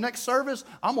 So next service,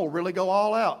 I'm going to really go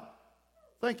all out.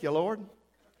 Thank you, Lord.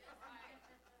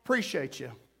 Appreciate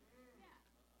you.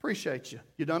 Appreciate you.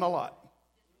 You've done a lot.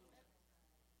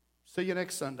 See you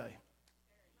next Sunday.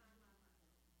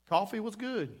 Coffee was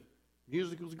good.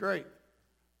 Music was great.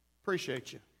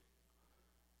 Appreciate you.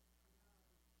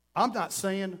 I'm not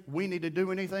saying we need to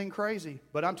do anything crazy,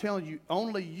 but I'm telling you,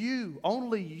 only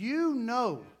you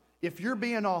know if you're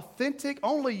being authentic.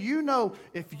 Only you know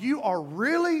if you are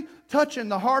really touching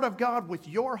the heart of God with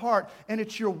your heart. And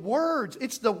it's your words.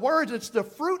 It's the words. It's the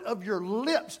fruit of your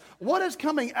lips. What is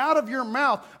coming out of your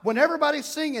mouth when everybody's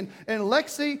singing, and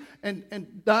Lexi and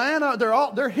Diana,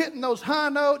 they're hitting those high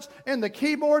notes, and the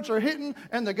keyboards are hitting,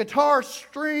 and the guitar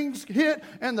strings hit,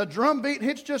 and the drum beat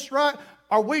hits just right?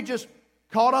 Are we just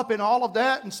caught up in all of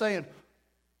that and saying,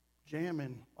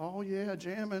 jamming, oh yeah,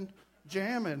 jamming,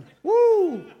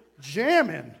 woo,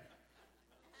 jamming.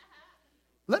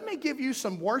 Let me give you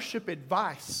some worship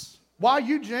advice. While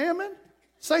you jamming,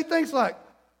 say things like,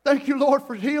 thank you, Lord,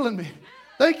 for healing me.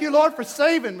 Thank you, Lord, for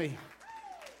saving me.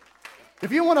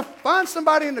 If you want to find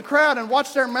somebody in the crowd and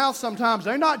watch their mouth sometimes,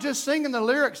 they're not just singing the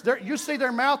lyrics. You see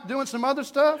their mouth doing some other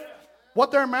stuff. What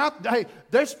their mouth, hey,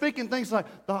 they're speaking things like,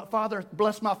 Father,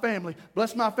 bless my family,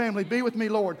 be with me,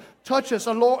 Lord. Touch us,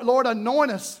 Lord,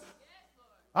 anoint us.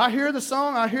 I hear the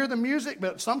song, I hear the music,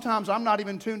 but sometimes I'm not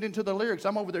even tuned into the lyrics.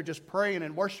 I'm over there just praying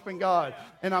and worshiping God,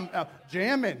 and I'm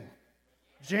jamming.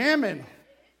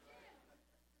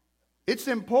 It's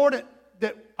important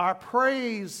that our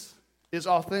praise is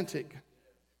authentic.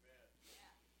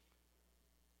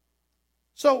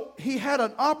 So he had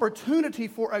an opportunity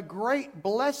for a great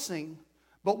blessing,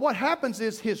 but what happens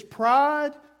is his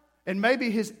pride and maybe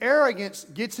his arrogance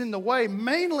gets in the way,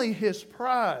 mainly his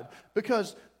pride,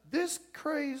 because this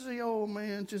crazy old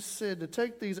man just said to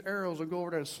take these arrows and go over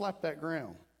there and slap that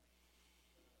ground.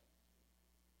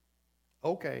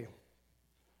 Okay,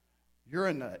 you're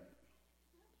a nut.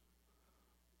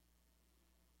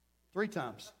 3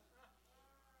 times.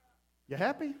 You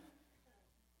happy?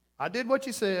 I did what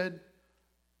you said.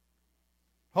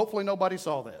 Hopefully nobody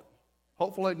saw that.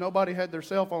 Hopefully nobody had their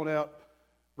cell phone out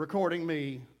recording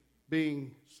me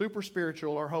being super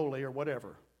spiritual or holy or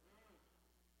whatever.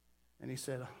 And he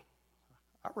said,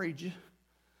 I read you.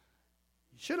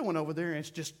 You should have went over there and it's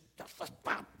just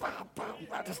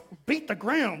beat the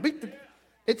ground.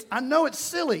 I know it's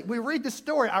silly. We read the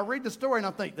story. I read the story and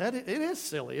I think that it is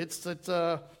silly.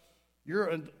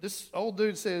 This old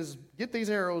dude says, get these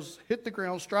arrows, hit the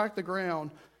ground, strike the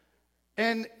ground.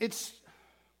 And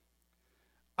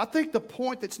I think the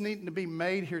point that's needing to be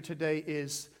made here today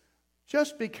is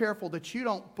just be careful that you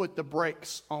don't put the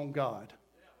brakes on God.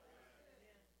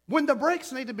 When the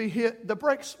brakes need to be hit, the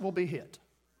brakes will be hit.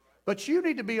 But you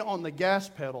need to be on the gas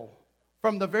pedal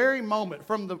from the very moment,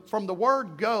 from the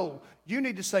word go. You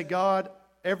need to say, God,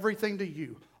 everything to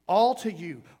you, all to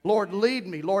you. Lord, lead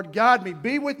me. Lord, guide me.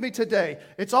 Be with me today.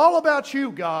 It's all about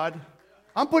you, God.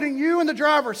 I'm putting you in the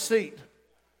driver's seat.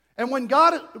 And when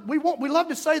God, we love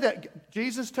to say that.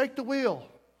 Jesus, take the wheel.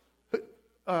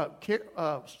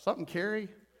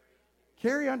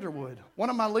 Carrie Underwood, one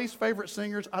of my least favorite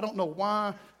singers. I don't know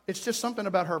why. It's just something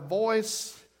about her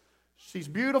voice. She's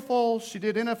beautiful. She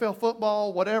did NFL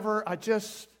football, whatever.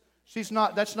 That's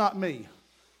not me.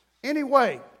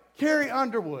 Anyway, Carrie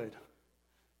Underwood,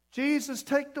 Jesus,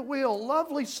 take the wheel.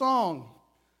 Lovely song.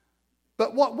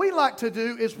 But what we like to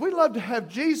do is we love to have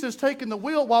Jesus taking the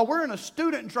wheel while we're in a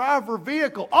student driver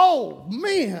vehicle. Oh,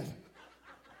 man.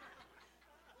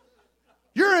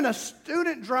 You're in a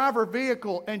student driver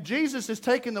vehicle and Jesus is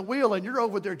taking the wheel and you're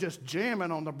over there just jamming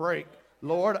on the brake.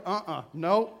 Lord,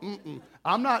 no,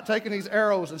 I'm not taking these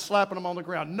arrows and slapping them on the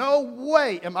ground. No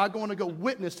way am I going to go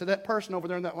witness to that person over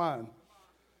there in that line.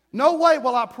 No way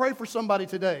will I pray for somebody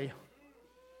today.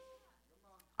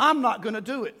 I'm not going to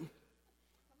do it.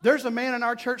 There's a man in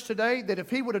our church today that if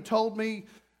he would have told me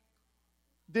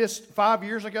this 5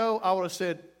 years ago, I would have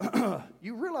said,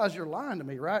 you realize you're lying to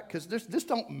me, right? Because this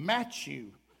don't match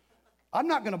you. I'm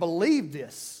not going to believe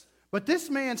this. But this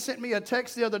man sent me a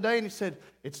text the other day and he said,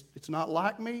 it's not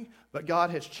like me, but God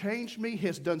has changed me. He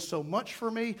has done so much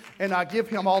for me, and I give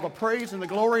him all the praise and the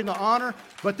glory and the honor.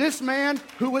 But this man,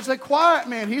 who was a quiet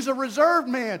man, he's a reserved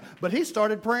man, but he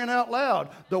started praying out loud.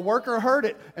 The worker heard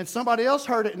it, and somebody else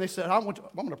heard it, and they said, I'm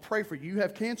going to pray for you. You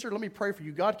have cancer? Let me pray for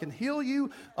you. God can heal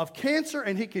you of cancer,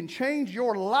 and he can change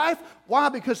your life. Why?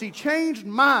 Because he changed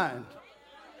mine.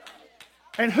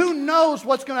 And who knows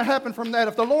what's going to happen from that?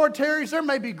 If the Lord tarries, there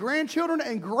may be grandchildren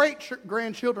and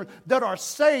great-grandchildren that are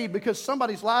saved because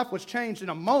somebody's life was changed in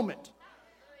a moment.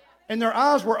 And their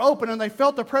eyes were open and they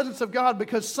felt the presence of God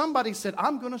because somebody said,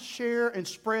 I'm going to share and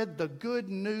spread the good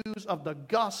news of the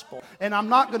gospel. And I'm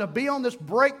not going to be on this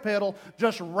brake pedal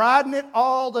just riding it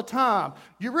all the time.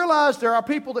 You realize there are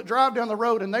people that drive down the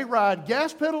road and they ride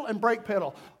gas pedal and brake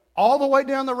pedal all the way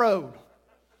down the road.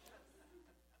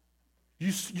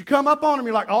 You come up on them,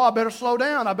 you're like, oh, I better slow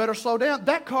down, I better slow down.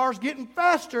 That car's getting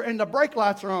faster and the brake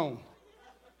lights are on.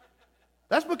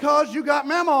 That's because you got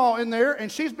Mama in there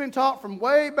and she's been taught from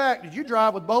way back that you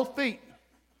drive with both feet.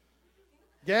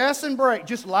 Gas and brake,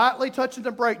 just lightly touching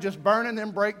the brake, just burning them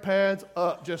brake pads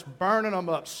up, just burning them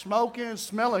up, smoking,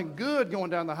 smelling good going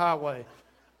down the highway.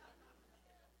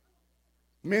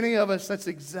 Many of us, that's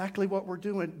exactly what we're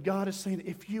doing. God is saying,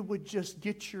 if you would just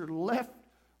get your left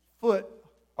foot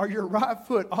or your right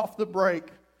foot off the brake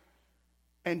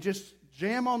and just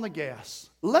jam on the gas.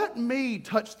 Let me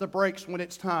touch the brakes when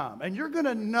it's time. And you're going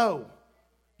to know.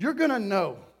 You're going to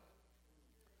know.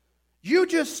 You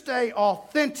just stay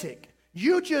authentic.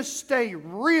 You just stay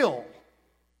real.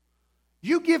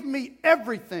 You give me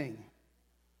everything.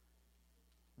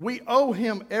 We owe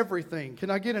him everything. Can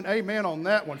I get an amen on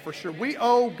that one for sure? We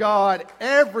owe God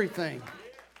everything.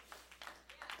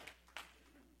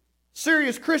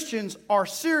 Serious Christians are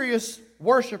serious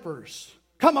worshipers.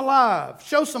 Come alive.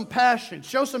 Show some passion.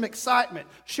 Show some excitement.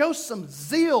 Show some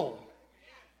zeal.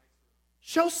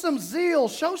 Show some zeal.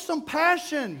 Show some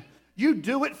passion. You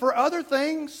do it for other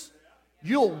things.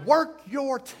 You'll work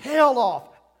your tail off.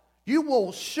 You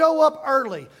will show up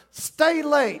early, stay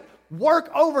late,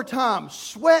 work overtime,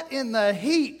 sweat in the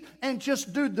heat, and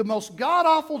just do the most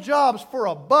god-awful jobs for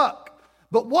a buck.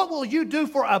 But what will you do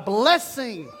for a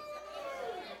blessing?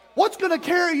 What's going to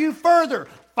carry you further?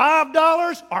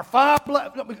 $5 or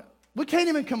 $5? We can't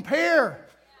even compare.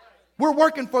 We're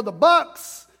working for the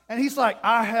bucks. And he's like,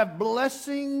 I have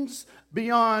blessings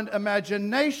beyond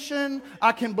imagination.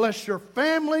 I can bless your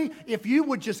family. If you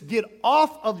would just get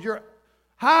off of your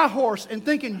high horse and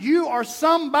thinking you are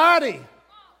somebody.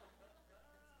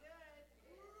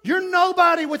 You're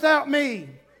nobody without me.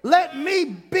 Let me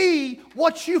be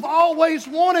what you've always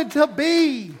wanted to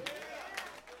be.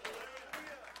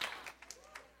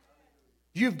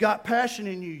 You've got passion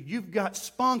in you. You've got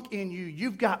spunk in you.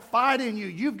 You've got fight in you.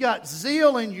 You've got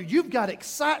zeal in you. You've got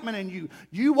excitement in you.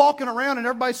 You walking around and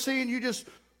everybody's seeing you just,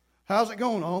 how's it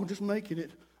going? Oh, I'm just making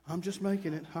it. I'm just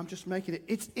making it. I'm just making it.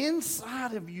 It's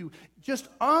inside of you. Just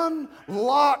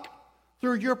unlock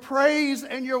through your praise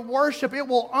and your worship. It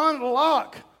will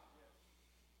unlock.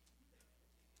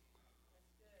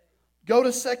 Go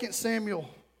to 2 Samuel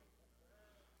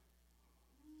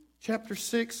chapter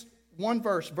 6. One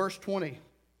verse, verse 20.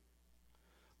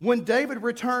 When David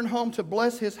returned home to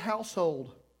bless his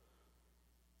household,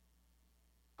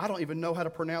 I don't even know how to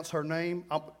pronounce her name.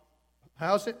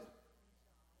 How's it?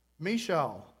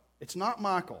 Michal. It's not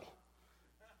Michael.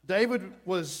 David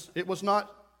was, it was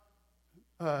not,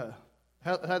 how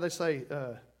they say,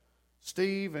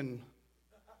 Steve and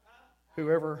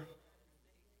whoever,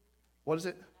 what is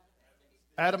it?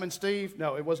 Adam and Steve?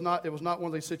 No, it was not one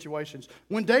of these situations.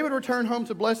 When David returned home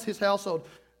to bless his household,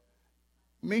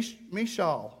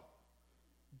 Michal,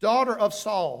 daughter of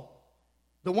Saul,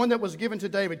 the one that was given to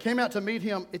David, came out to meet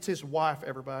him. It's his wife,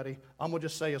 everybody. I'm going to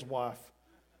just say his wife.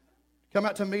 Come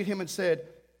out to meet him and said,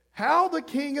 how the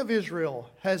king of Israel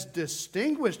has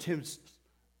distinguished himself.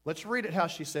 Let's read it how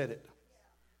she said it.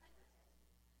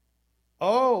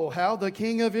 Oh, how the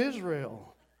king of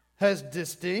Israel has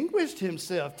distinguished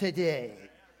himself today.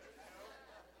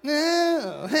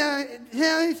 No, how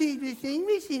has he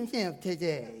distinguished himself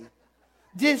today?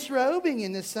 Disrobing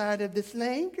in the sight of the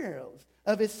slave girls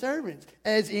of his servants,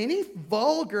 as any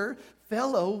vulgar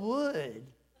fellow would.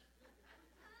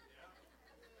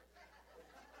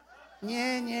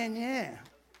 Yeah.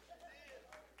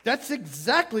 That's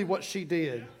exactly what she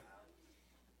did.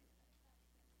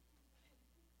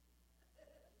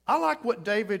 I like what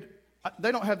David,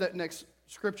 they don't have that next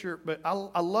scripture, but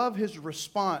I love his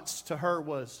response to her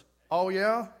was, oh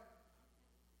yeah?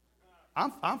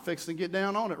 I'm fixing to get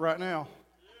down on it right now.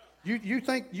 You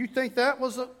think that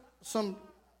was some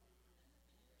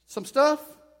stuff?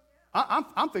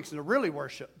 I'm fixing to really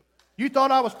worship. You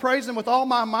thought I was praising with all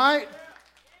my might?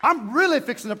 I'm really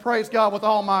fixing to praise God with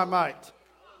all my might.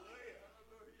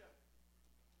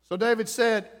 So David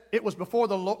said, it was before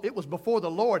the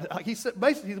Lord. He said,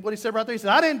 basically what he said right there, he said,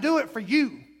 I didn't do it for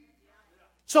you.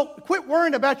 So quit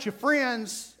worrying about your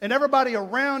friends and everybody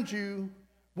around you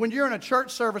when you're in a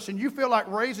church service and you feel like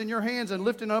raising your hands and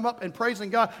lifting them up and praising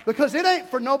God, because it ain't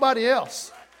for nobody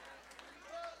else.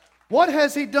 What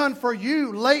has He done for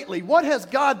you lately? What has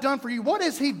God done for you? What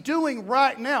is He doing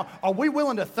right now? Are we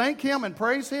willing to thank Him and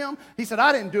praise Him? He said,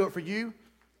 I didn't do it for you.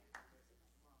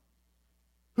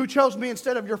 Who chose me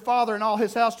instead of your father and all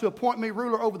his house to appoint me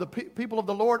ruler over the people of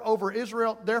the Lord, over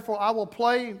Israel. Therefore I will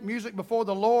play music before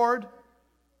the Lord.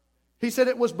 He said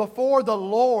it was before the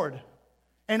Lord.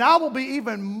 And I will be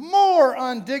even more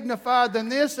undignified than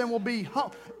this and will be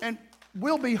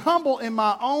humble in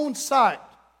my own sight.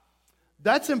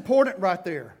 That's important right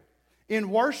there. In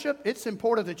worship, it's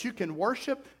important that you can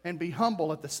worship and be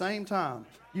humble at the same time.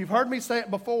 You've heard me say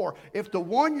it before. If the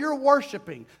one you're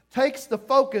worshiping takes the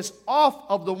focus off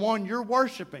of the one you're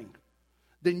worshiping,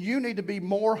 then you need to be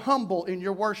more humble in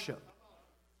your worship.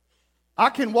 I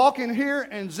can walk in here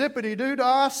and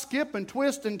zippity-doo-dah, skip and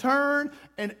twist and turn,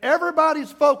 and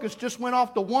everybody's focus just went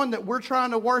off the one that we're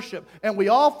trying to worship. And we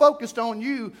all focused on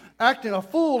you acting a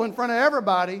fool in front of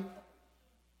everybody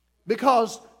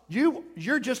because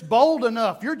you're just bold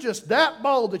enough. You're just that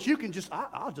bold that you can just,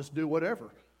 I'll just do whatever.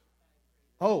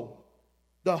 Oh,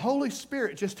 the Holy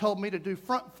Spirit just told me to do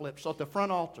front flips at the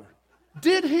front altar.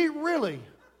 Did He really?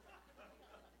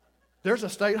 There's a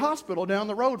state hospital down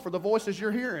the road for the voices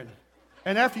you're hearing.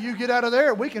 And after you get out of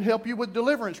there, we can help you with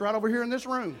deliverance right over here in this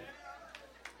room.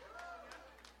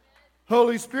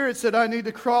 Holy Spirit said, I need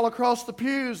to crawl across the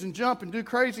pews and jump and do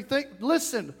crazy things.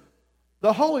 Listen,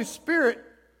 the Holy Spirit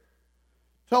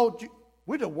told you,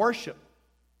 we're to worship.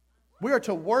 We are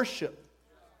to worship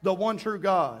the one true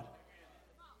God.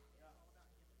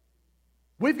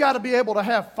 We've got to be able to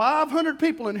have 500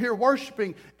 people in here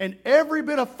worshiping, and every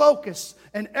bit of focus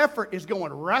and effort is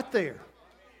going right there.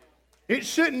 It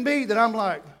shouldn't be that I'm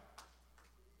like,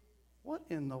 what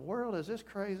in the world is this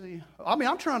crazy? I mean,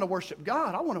 I'm trying to worship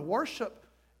God. I want to worship,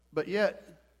 but yet,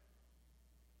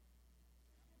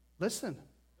 listen,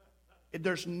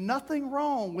 there's nothing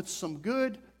wrong with some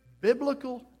good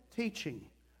biblical teaching.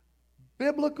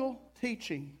 Biblical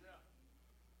teaching.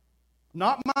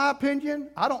 Not my opinion.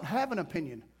 I don't have an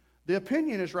opinion. The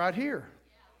opinion is right here.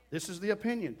 This is the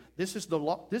opinion. This is the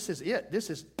law. This is it. This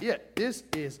is it. This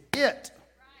is it.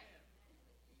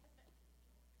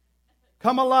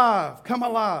 Come alive. Come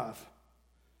alive.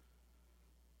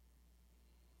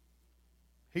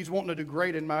 He's wanting to do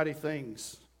great and mighty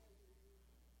things.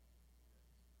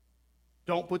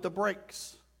 Don't put the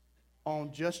brakes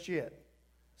on just yet.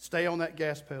 Stay on that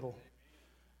gas pedal.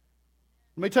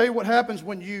 Let me tell you what happens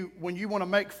when you want to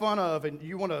make fun of and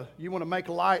you want to make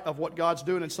light of what God's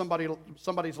doing in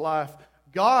somebody's life.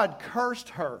 God cursed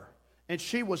her, and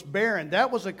she was barren.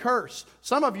 That was a curse.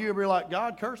 Some of you will be like,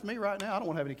 God, curse me right now. I don't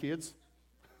want to have any kids.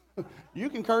 You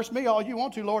can curse me all you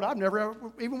want to, Lord. I've never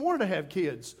ever even wanted to have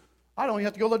kids. I don't even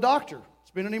have to go to the doctor,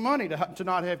 spend any money to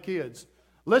not have kids.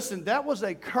 Listen, that was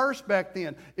a curse back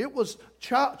then. It was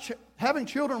having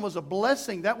children was a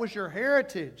blessing. That was your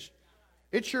heritage.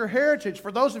 It's your heritage.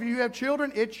 For those of you who have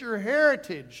children, it's your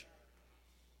heritage.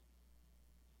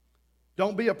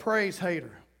 Don't be a praise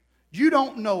hater. You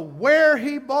don't know where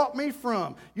He bought me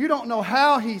from. You don't know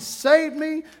how He saved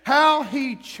me, how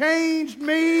He changed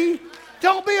me.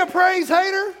 Don't be a praise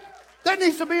hater. That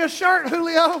needs to be a shirt,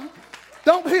 Julio.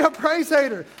 Don't be a praise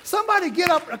hater. Somebody get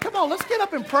up. Come on, let's get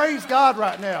up and praise God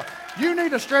right now. You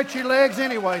need to stretch your legs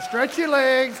anyway. Stretch your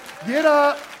legs. Get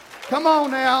up. Come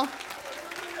on now.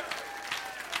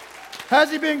 Has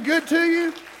He been good to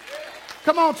you?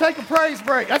 Come on, take a praise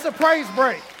break. That's a praise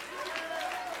break.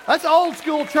 That's old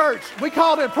school church. We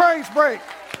called it a praise break.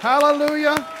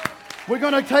 Hallelujah. We're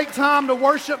going to take time to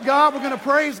worship God. We're going to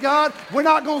praise God. We're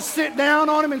not going to sit down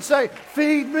on Him and say,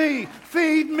 feed me,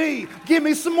 feed me. Give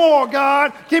me some more,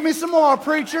 God. Give me some more,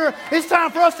 preacher. It's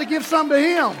time for us to give some to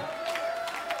Him.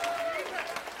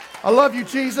 I love you,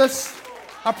 Jesus.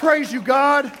 I praise you,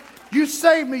 God. You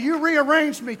saved me. You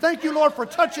rearranged me. Thank you, Lord, for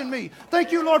touching me.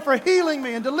 Thank you, Lord, for healing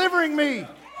me and delivering me.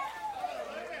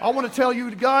 I want to tell you,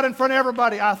 God, in front of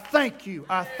everybody, I thank you.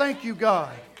 I thank you,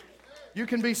 God. You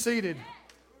can be seated.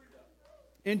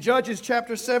 In Judges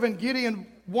chapter 7, Gideon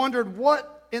wondered,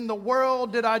 what in the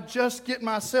world did I just get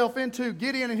myself into?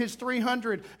 Gideon and his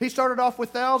 300. He started off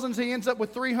with thousands. He ends up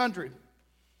with 300.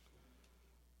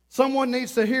 Someone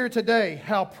needs to hear today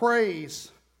how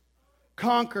praise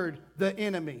conquered the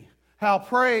enemy. how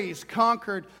praise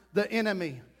conquered the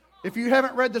enemy. If you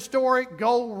haven't read the story,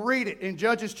 go read it in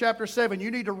Judges chapter 7.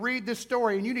 You need to read this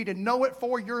story and you need to know it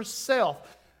for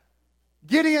yourself.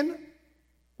 Gideon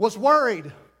was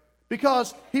worried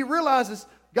because he realizes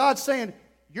God's saying,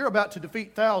 you're about to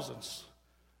defeat thousands.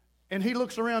 And he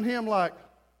looks around him like,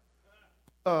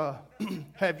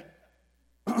 have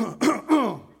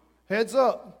heads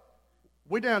up.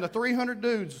 We down to 300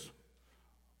 dudes.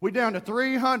 We down to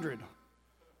 300.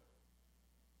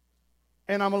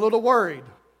 And I'm a little worried.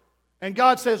 And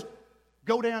God says,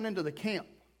 go down into the camp.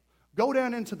 Go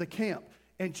down into the camp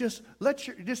and just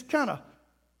kind of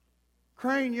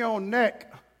crane your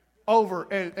neck over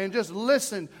and just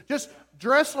listen. Just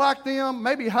dress like them,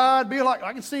 maybe hide, be like,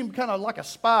 I can see him kind of like a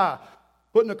spy,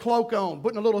 putting a cloak on,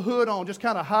 putting a little hood on, just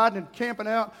kind of hiding and camping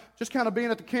out, just kind of being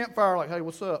at the campfire like, hey,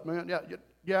 what's up, man?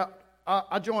 Yeah,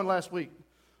 I joined last week.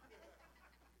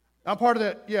 I'm part of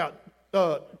that, yeah.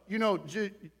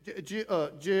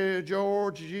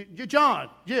 John,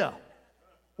 yeah.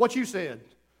 What you said.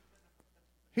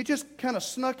 He just kind of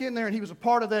snuck in there and he was a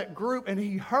part of that group and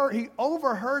he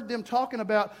overheard them talking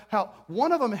about how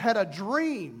one of them had a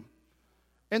dream.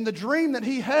 And the dream that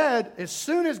he had, as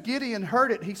soon as Gideon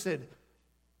heard it, he said,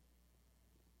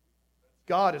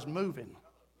 God is moving.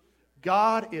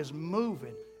 God is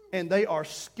moving. And they are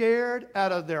scared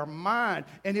out of their mind.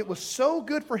 And it was so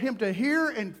good for him to hear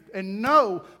and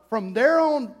know from their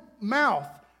own mouth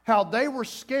how they were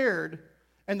scared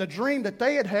and the dream that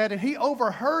they had had. And he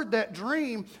overheard that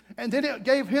dream, and then it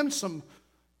gave him some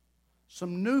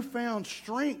newfound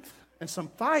strength and some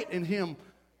fight in him.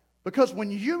 Because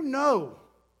when you know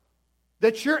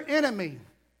that your enemy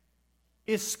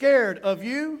is scared of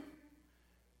you,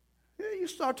 you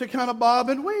start to kind of bob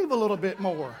and weave a little bit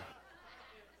more.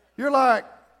 You're like,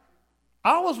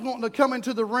 I was wanting to come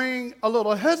into the ring a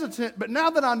little hesitant, but now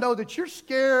that I know that you're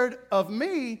scared of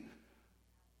me,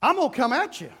 I'm going to come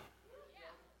at you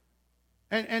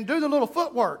and do the little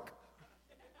footwork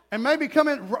and maybe come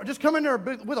in there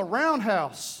with a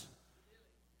roundhouse.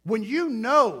 When you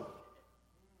know,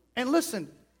 and listen,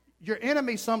 your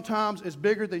enemy sometimes is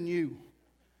bigger than you.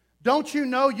 Don't you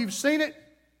know? You've seen it.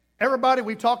 Everybody,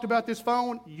 we've talked about this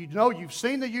phone. You know, you've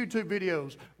seen the YouTube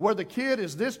videos where the kid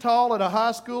is this tall at a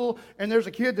high school and there's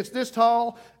a kid that's this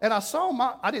tall. And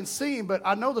I didn't see him, but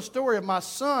I know the story of my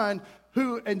son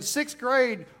who in 6th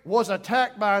grade was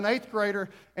attacked by an 8th grader,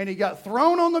 and he got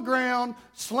thrown on the ground,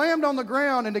 slammed on the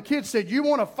ground, and the kid said, "You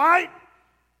want to fight?"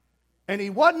 And he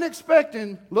wasn't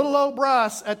expecting little old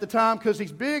Bryce at the time, because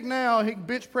he's big now. He can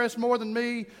bench press more than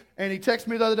me. And he texted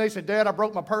me the other day, said, "Dad, I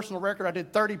broke my personal record. I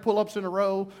did 30 pull-ups in a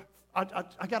row." I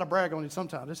got to brag on you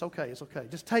sometimes. It's okay. It's okay.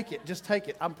 Just take it. Just take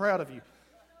it. I'm proud of you.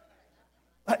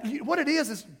 What it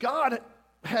is God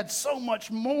had so much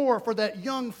more for that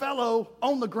young fellow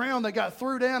on the ground that got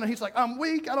threw down. And he's like, "I'm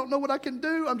weak. I don't know what I can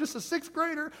do. I'm just a 6th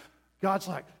grader." God's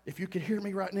like, if you can hear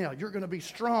me right now, you're going to be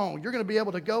strong. You're going to be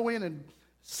able to go in and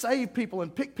save people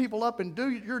and pick people up and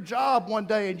do your job one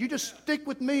day. And you just stick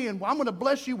with me, and I'm going to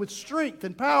bless you with strength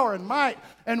and power and might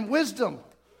and wisdom.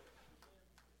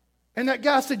 And that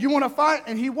guy said, "You want to fight?"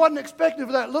 And he wasn't expecting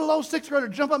for that little old 6th grader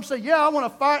to jump up and say, "Yeah, I want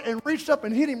to fight," and reached up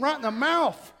and hit him right in the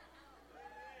mouth.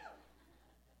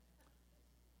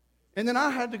 And then I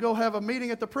had to go have a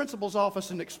meeting at the principal's office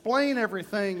and explain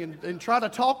everything and try to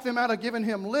talk them out of giving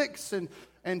him licks and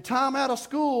time out of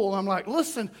school. I'm like,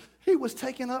 listen, he was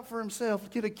taking up for himself.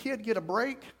 Did a kid get a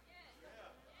break?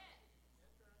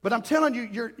 But I'm telling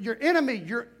you, your enemy,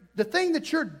 the thing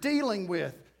that you're dealing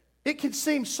with, it can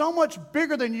seem so much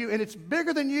bigger than you, and it's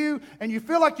bigger than you, and you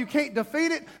feel like you can't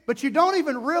defeat it, but you don't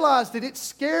even realize that it's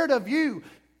scared of you.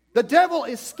 The devil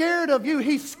is scared of you.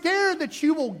 He's scared that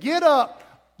you will get up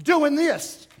doing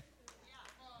this.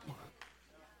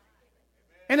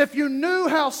 And if you knew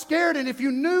how scared, and if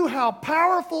you knew how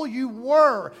powerful you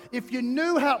were, if you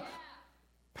knew how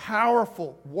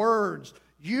powerful words,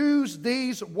 use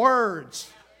these words.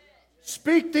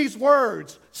 Speak these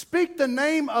words. Speak the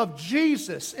name of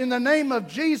Jesus. In the name of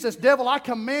Jesus, devil, I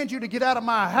command you to get out of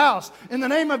my house. In the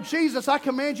name of Jesus, I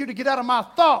command you to get out of my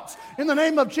thoughts. In the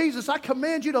name of Jesus, I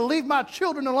command you to leave my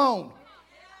children alone.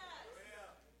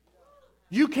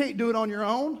 You can't do it on your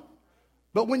own.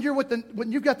 But when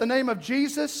you've got the name of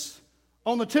Jesus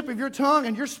on the tip of your tongue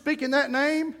and you're speaking that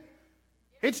name,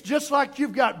 it's just like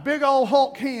you've got big old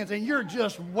Hulk hands and you're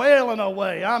just wailing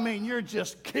away. I mean, you're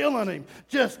just killing him,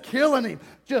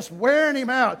 just wearing him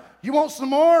out. You want some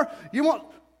more?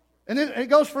 And then it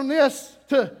goes from this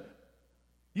to,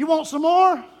 you want some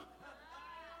more?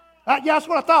 Yeah, that's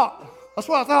what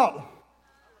I thought.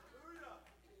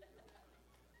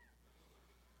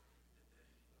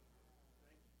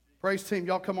 Praise team,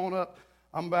 y'all come on up.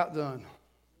 I'm about done.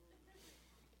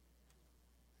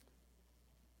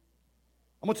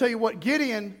 I'm going to tell you what,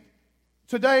 Gideon,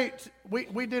 today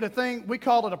we did a thing, we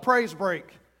called it a praise break.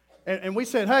 And we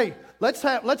said, hey, let's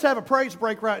have a praise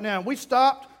break right now. We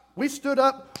stopped, we stood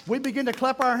up, we began to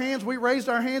clap our hands, we raised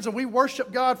our hands, and we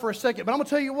worshiped God for a second. But I'm going to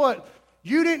tell you what,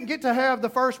 you didn't get to have the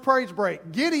first praise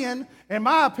break. Gideon, in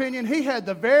my opinion, he had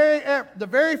the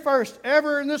very first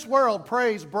ever in this world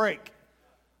praise break.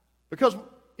 Because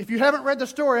if you haven't read the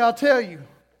story, I'll tell you,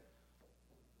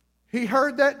 he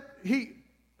heard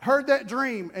that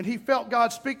dream, and he felt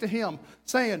God speak to him,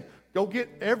 saying, go get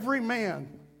every man,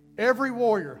 every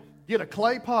warrior, get a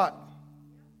clay pot,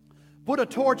 put a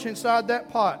torch inside that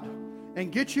pot,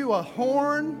 and get you a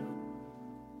horn,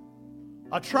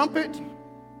 a trumpet.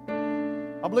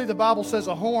 I believe the Bible says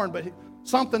a horn, but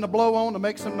something to blow on to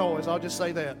make some noise. I'll just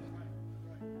say that.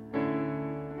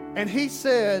 And he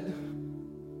said,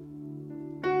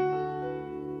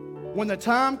 when the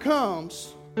time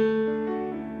comes,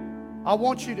 I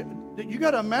want you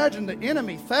got to imagine the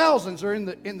enemy, thousands are in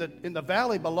the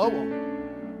valley below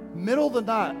them, middle of the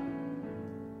night,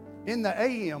 in the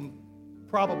AM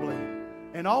probably,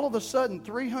 and all of a sudden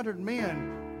 300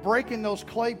 men breaking those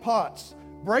clay pots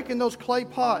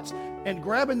and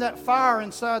grabbing that fire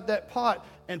inside that pot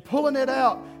and pulling it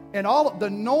out, and all of the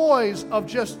noise of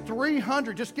just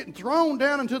 300 just getting thrown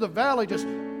down into the valley, just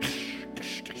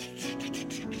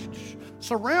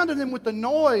surrounding them with the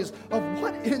noise of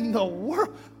what in the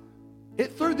world.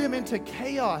 It threw them into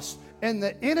chaos, and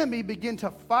the enemy began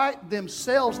to fight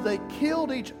themselves. They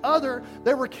killed each other.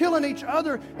 They were killing each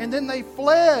other, and then they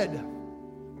fled.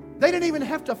 They didn't even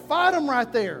have to fight them right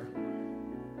there.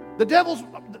 The devil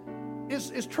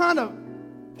is trying to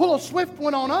pull a swift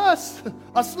one on us,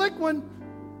 a slick one,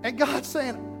 and God's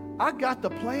saying, I got the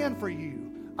plan for you.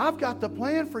 I've got the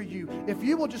plan for you. If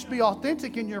you will just be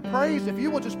authentic in your praise, if you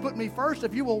will just put me first,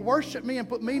 if you will worship me and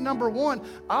put me number one,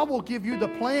 I will give you the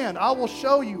plan. I will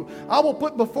show you. I will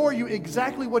put before you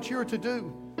exactly what you're to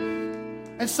do.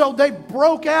 And so they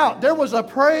broke out. There was a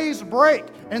praise break,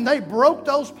 and they broke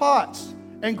those pots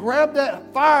and grabbed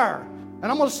that fire. And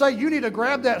I'm going to say, you need to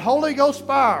grab that Holy Ghost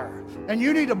fire, and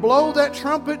you need to blow that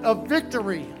trumpet of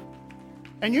victory,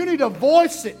 and you need to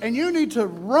voice it, and you need to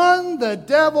run the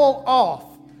devil off.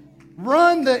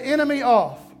 Run the enemy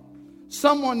off.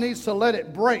 Someone needs to let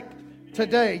it break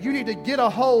today. You need to get a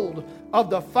hold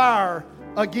of the fire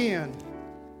again.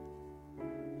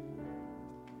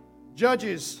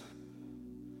 Judges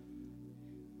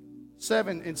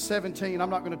 7 and 17. I'm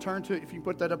not going to turn to it if you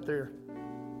put that up there.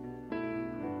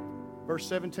 Verse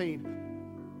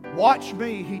 17. Watch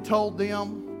me, he told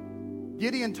them.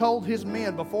 Gideon told his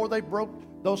men before they broke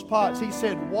those pots. He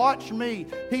said, watch me.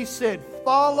 He said,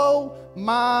 follow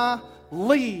my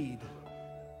lead.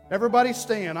 Everybody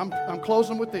stand. I'm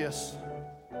closing with this.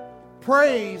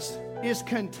 Praise is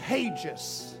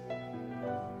contagious,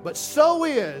 but so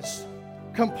is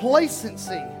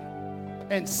complacency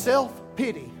and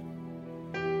self-pity.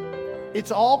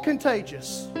 It's all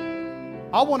contagious.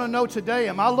 I want to know today,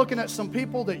 am I looking at some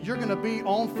people that you're going to be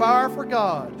on fire for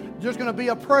God? There's going to be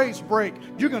a praise break.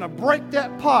 You're going to break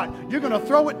that pot. You're going to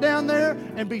throw it down there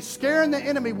and be scaring the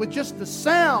enemy with just the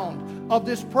sound of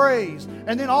this praise.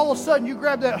 And then all of a sudden you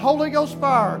grab that Holy Ghost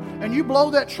fire and you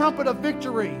blow that trumpet of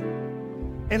victory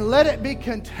and let it be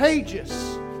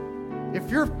contagious. If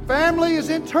your family is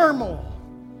in turmoil,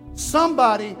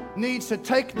 somebody needs to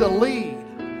take the lead.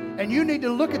 And you need to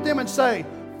look at them and say,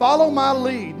 follow my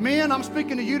lead. Men, I'm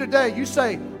speaking to you today. You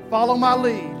say, follow my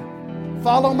lead.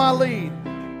 Follow my lead.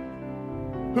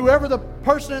 Whoever the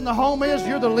person in the home is,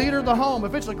 you're the leader of the home.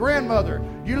 If it's a grandmother,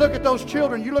 you look at those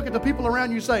children, you look at the people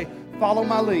around you, say, follow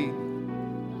my lead.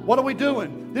 What are we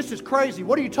doing? This is crazy.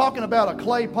 What are you talking about? A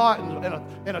clay pot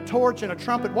and a torch and a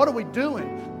trumpet? What are we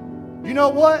doing? You know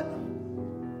what?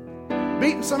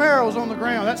 Beating some arrows on the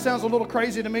ground. That sounds a little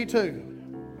crazy to me too.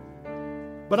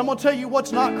 But I'm going to tell you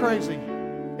what's not crazy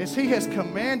is He has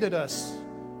commanded us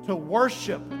to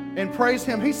worship and praise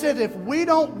Him. He said if we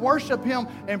don't worship Him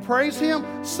and praise Him,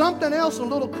 something else a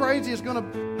little crazy is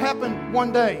going to happen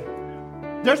one day.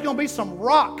 There's going to be some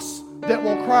rocks that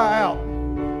will cry out.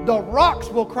 The rocks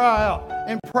will cry out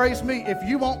and praise me if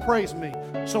you won't praise me.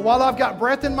 So while I've got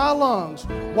breath in my lungs,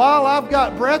 while I've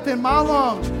got a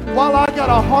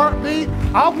heartbeat,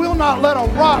 I will not let a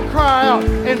rock cry out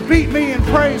and beat me in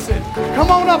praising. Come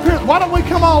on up here. Why don't we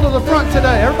come all to the front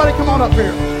today? Everybody come on up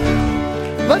here.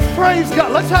 Let's praise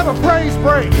God. Let's have a praise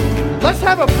break. Let's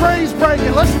have a praise break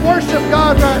and let's worship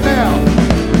God right now.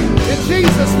 In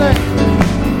Jesus' name.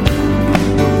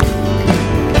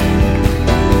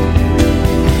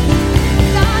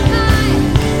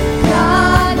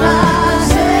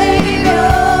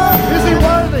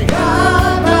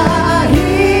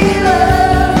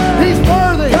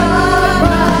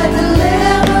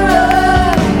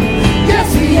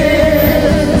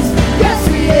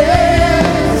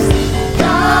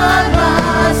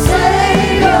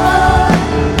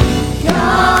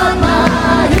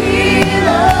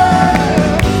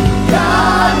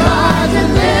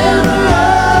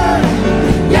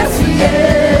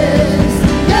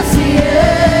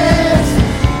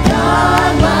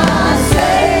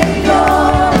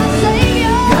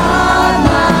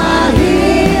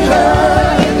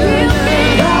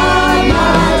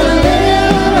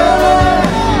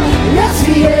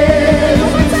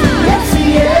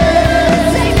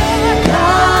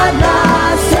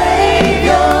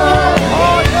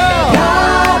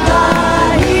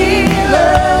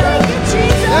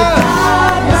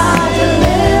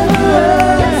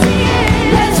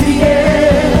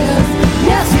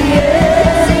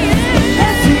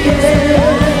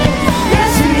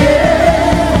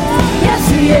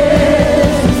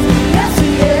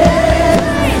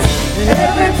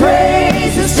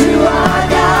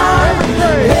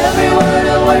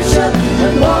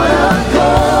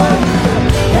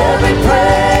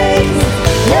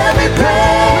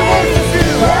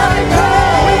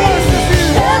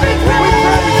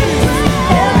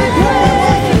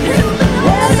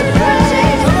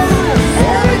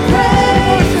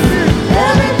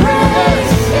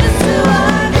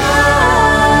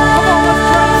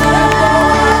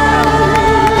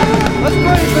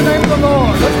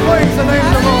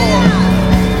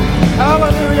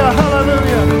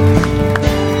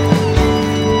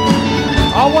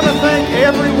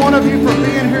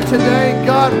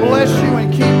 God bless you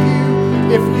and keep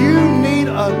you. If you need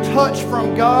a touch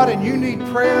from God and you need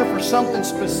prayer for something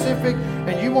specific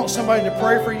and you want somebody to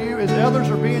pray for you, as others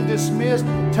are being dismissed,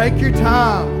 take your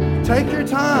time. Take your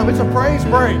time. It's a praise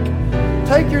break.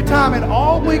 Take your time. And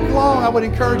all week long, I would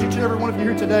encourage each and every one of you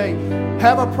here today,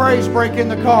 have a praise break in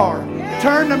the car.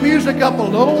 Turn the music up a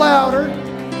little louder.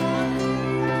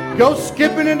 Go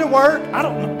skipping into work. I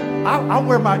don't know. I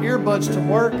wear my earbuds to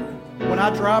work when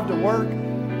I drive to work,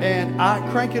 and I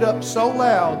crank it up so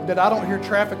loud that I don't hear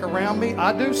traffic around me.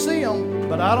 I do see them,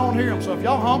 but I don't hear them. So if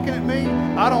y'all honking at me,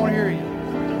 I don't hear you.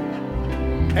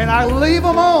 And I leave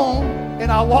them on,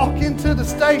 and I walk into the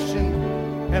station,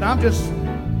 and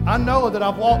I know that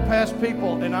I've walked past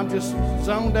people, and I'm just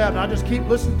zoned out, and I just keep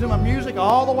listening to my music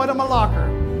all the way to my locker.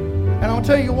 And I'll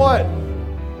tell you what,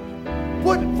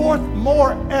 put forth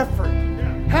more effort.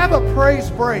 Have a praise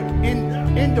break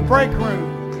in the break room.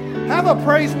 Have a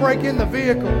praise break in the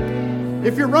vehicle.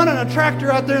 If you're running a tractor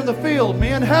out there in the field,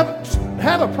 man,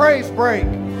 have a praise break.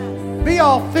 Be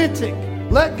authentic.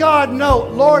 Let God know,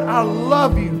 Lord, I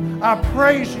love you. I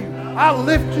praise you. I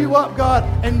lift you up, God,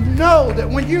 and know that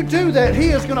when you do that, He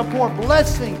is going to pour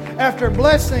blessing after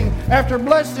blessing after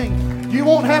blessing. You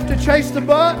won't have to chase the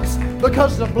bucks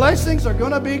because the blessings are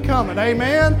going to be coming.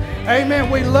 Amen?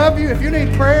 Amen. We love you. If you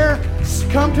need prayer,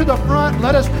 come to the front.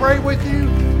 Let us pray with you.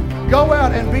 Go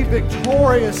out and be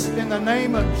victorious in the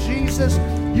name of Jesus.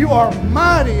 You are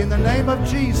mighty in the name of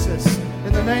Jesus.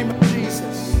 In the name of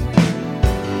Jesus.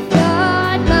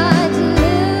 God, my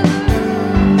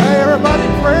deliverer. Hey,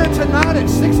 everybody, prayer tonight at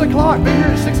 6 o'clock. Be here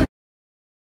at 6 o'clock.